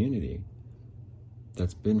with the community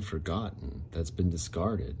that's been forgotten, that's been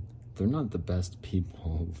discarded. They're not the best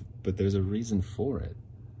people, but there's a reason for it.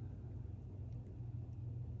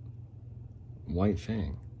 White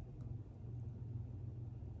Fang.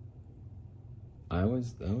 I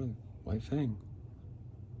was White Fang.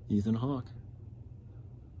 Ethan Hawke.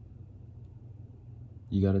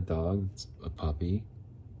 You got a dog, it's a puppy.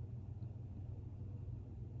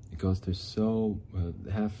 It goes through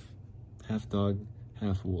half dog,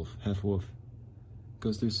 half wolf.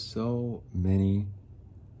 Goes through so many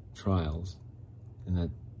trials in that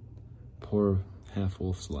poor half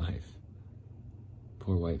wolf's life,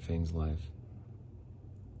 poor White Fang's life.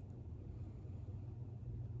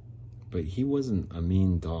 But he wasn't a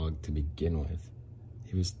mean dog to begin with.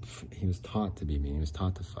 He was taught to be mean. He was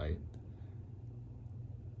taught to fight.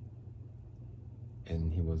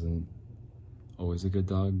 And he wasn't always a good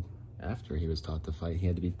dog after he was taught to fight. He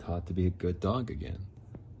had to be taught to be a good dog again.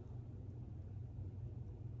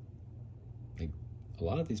 Like, a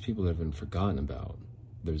lot of these people that have been forgotten about,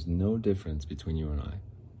 there's no difference between you and I.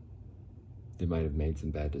 They might have made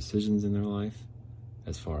some bad decisions in their life,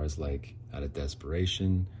 as far as like out of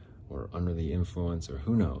desperation or under the influence, or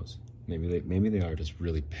who knows. Maybe they are just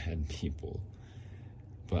really bad people.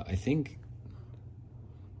 But I think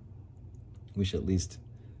we should at least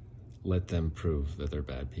let them prove that they're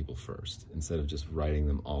bad people first, instead of just writing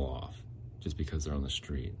them all off just because they're on the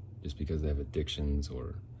street, just because they have addictions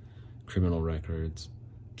or criminal records,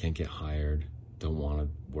 can't get hired, don't want to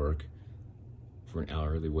work for an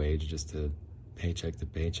hourly wage just to paycheck to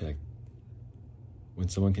paycheck, when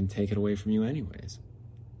someone can take it away from you anyways.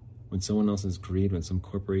 When someone else's greed, when some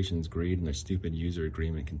corporation's greed and their stupid user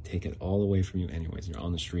agreement can take it all away from you anyways. You're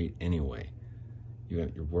on the street anyway. You're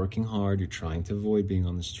working hard, you're trying to avoid being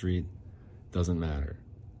on the street, doesn't matter.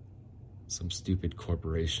 some stupid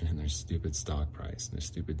corporation and their stupid stock price and their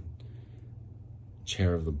stupid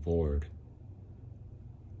chair of the board.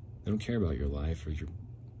 They don't care about your life or your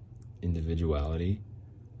individuality.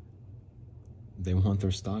 They want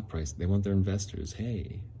their stock price. They want their investors.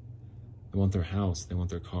 Hey, they want their house. They want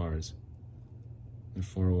their cars, their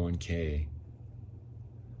 401k.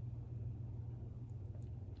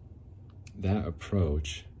 That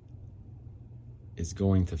approach is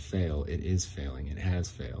going to fail. It is failing. It has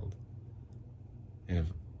failed. And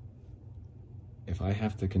if I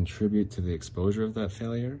have to contribute to the exposure of that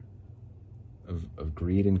failure, of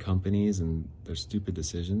greed in companies and their stupid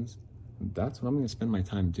decisions, that's what I'm going to spend my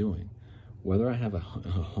time doing. Whether I have a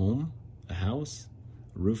home, a house,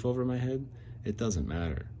 a roof over my head, it doesn't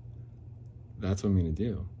matter. That's what I'm going to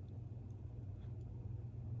do.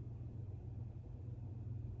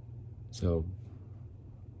 So,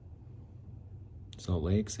 Salt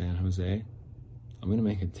Lake, San Jose, I'm going to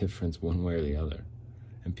make a difference one way or the other.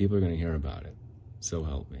 And people are going to hear about it. So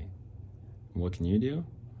help me. What can you do?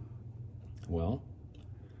 Well,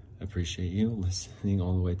 I appreciate you listening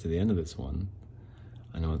all the way to the end of this one.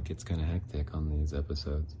 I know it gets kind of hectic on these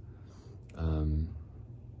episodes.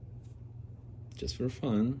 Just for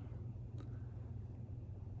fun,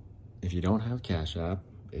 if you don't have Cash App,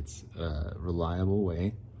 it's a reliable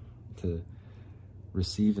way to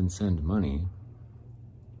receive and send money.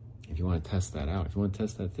 If you want to test that out, if you want to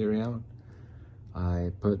test that theory out,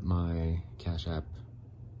 I put my Cash App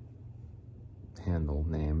handle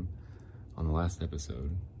name on the last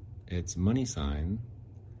episode. It's $Skymaster5.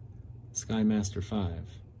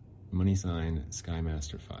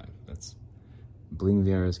 $Skymaster5. That's Bling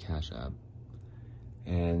Vieira's Cash App.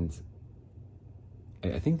 And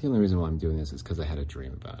I think the only reason why I'm doing this is because I had a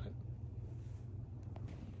dream about it.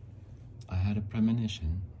 I had a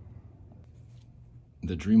premonition.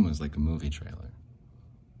 The dream was like a movie trailer.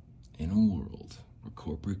 In a world where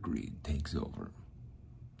corporate greed takes over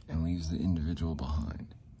and leaves the individual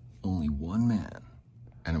behind, only one man.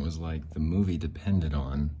 And it was like the movie depended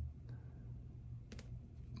on,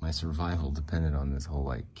 my survival depended on this whole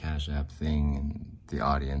like Cash App thing and the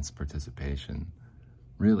audience participation.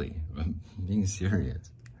 Really, I'm being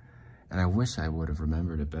serious. And I wish I would have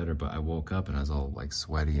remembered it better, but I woke up and I was all like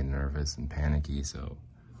sweaty and nervous and panicky, so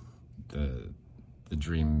the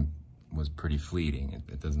dream was pretty fleeting.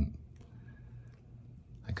 It doesn't,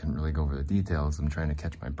 I couldn't really go over the details. I'm trying to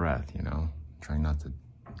catch my breath, you know, trying not to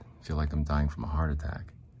feel like I'm dying from a heart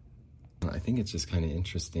attack. I think it's just kind of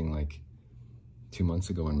interesting, like 2 months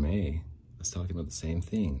ago in May, I was talking about the same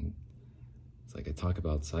thing. It's like I talk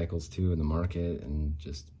about cycles too in the market and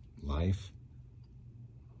just life.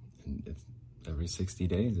 And every 60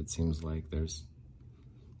 days, it seems like it's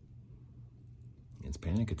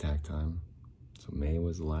panic attack time. So May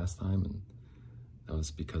was the last time, and that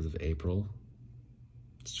was because of April.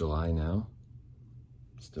 It's July now.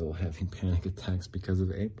 Still having panic attacks because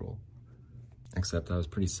of April. Except I was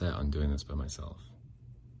pretty set on doing this by myself.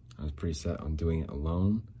 I was pretty set on doing it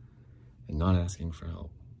alone and not asking for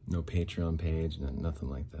help. No Patreon page, nothing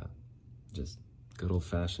like that. Just good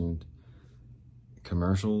old-fashioned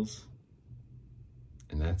commercials,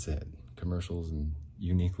 and that's it. Commercials and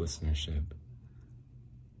unique listenership.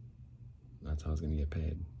 That's how I was gonna get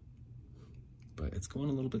paid. But it's going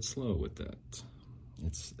a little bit slow with that.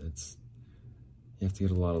 It's you have to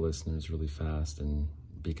get a lot of listeners really fast and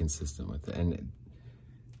be consistent with it. And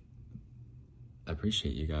I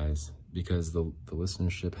appreciate you guys, because the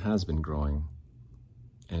listenership has been growing,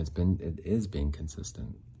 and it is being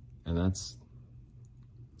consistent. And that's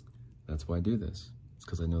why I do this. It's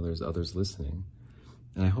because I know there's others listening.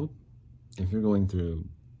 And I hope if you're going through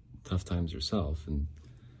tough times yourself, and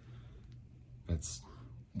that's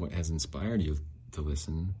what has inspired you to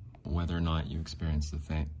listen, whether or not you experience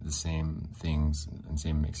the same things and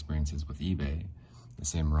same experiences with eBay, the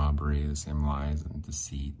same robbery, the same lies and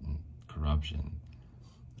deceit and corruption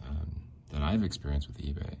that I've experienced with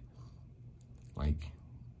eBay. Like,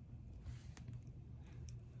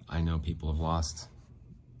 I know people have lost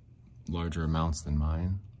larger amounts than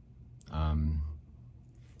mine,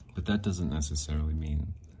 but that doesn't necessarily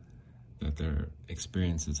mean that their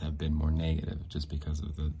experiences have been more negative just because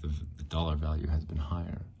of the dollar value has been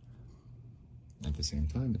higher. At the same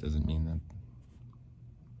time, it doesn't mean that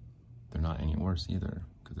they're not any worse either,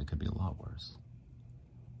 because they could be a lot worse.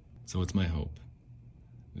 So it's my hope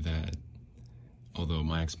that although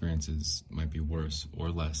my experiences might be worse or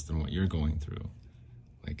less than what you're going through,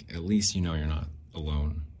 like, at least you know you're not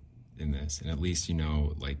alone in this, and at least you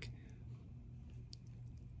know, like,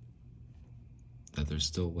 that there's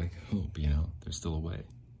still, like, hope, you know? There's still a way.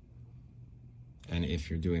 And if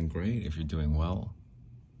you're doing great, if you're doing well,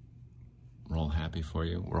 We're all happy for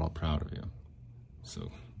you. We're all proud of you.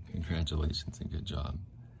 So congratulations and good job.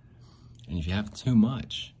 And if you have too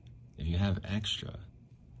much, if you have extra,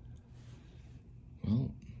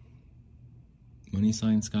 well, money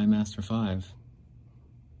sign SkyMaster5.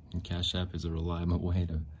 And Cash App is a reliable way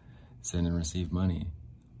to send and receive money.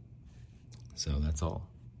 So that's all.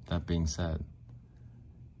 That being said,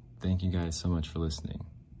 thank you guys so much for listening.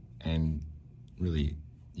 And really,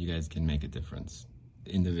 you guys can make a difference.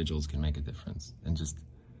 Individuals can make a difference. And just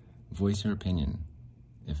voice your opinion.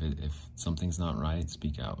 If something's not right,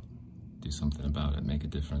 speak out. Do something about it. Make a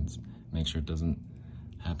difference. Make sure it doesn't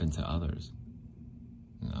happen to others.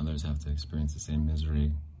 And others have to experience the same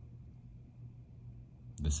misery,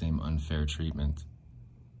 the same unfair treatment.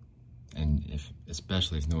 And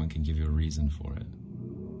especially if no one can give you a reason for it.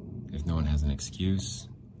 If no one has an excuse,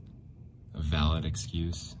 a valid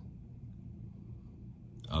excuse,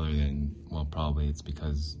 other than, well, probably it's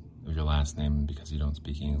because of your last name and because you don't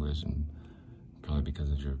speak English and probably because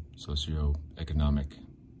of your socioeconomic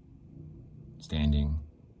standing.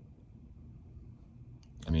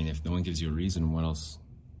 I mean, if no one gives you a reason, what else?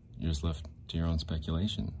 You're just left to your own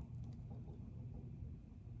speculation.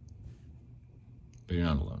 But you're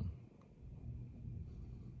not alone.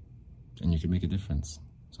 And you can make a difference.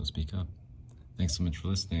 So speak up. Thanks so much for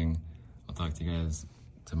listening. I'll talk to you guys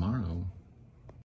tomorrow.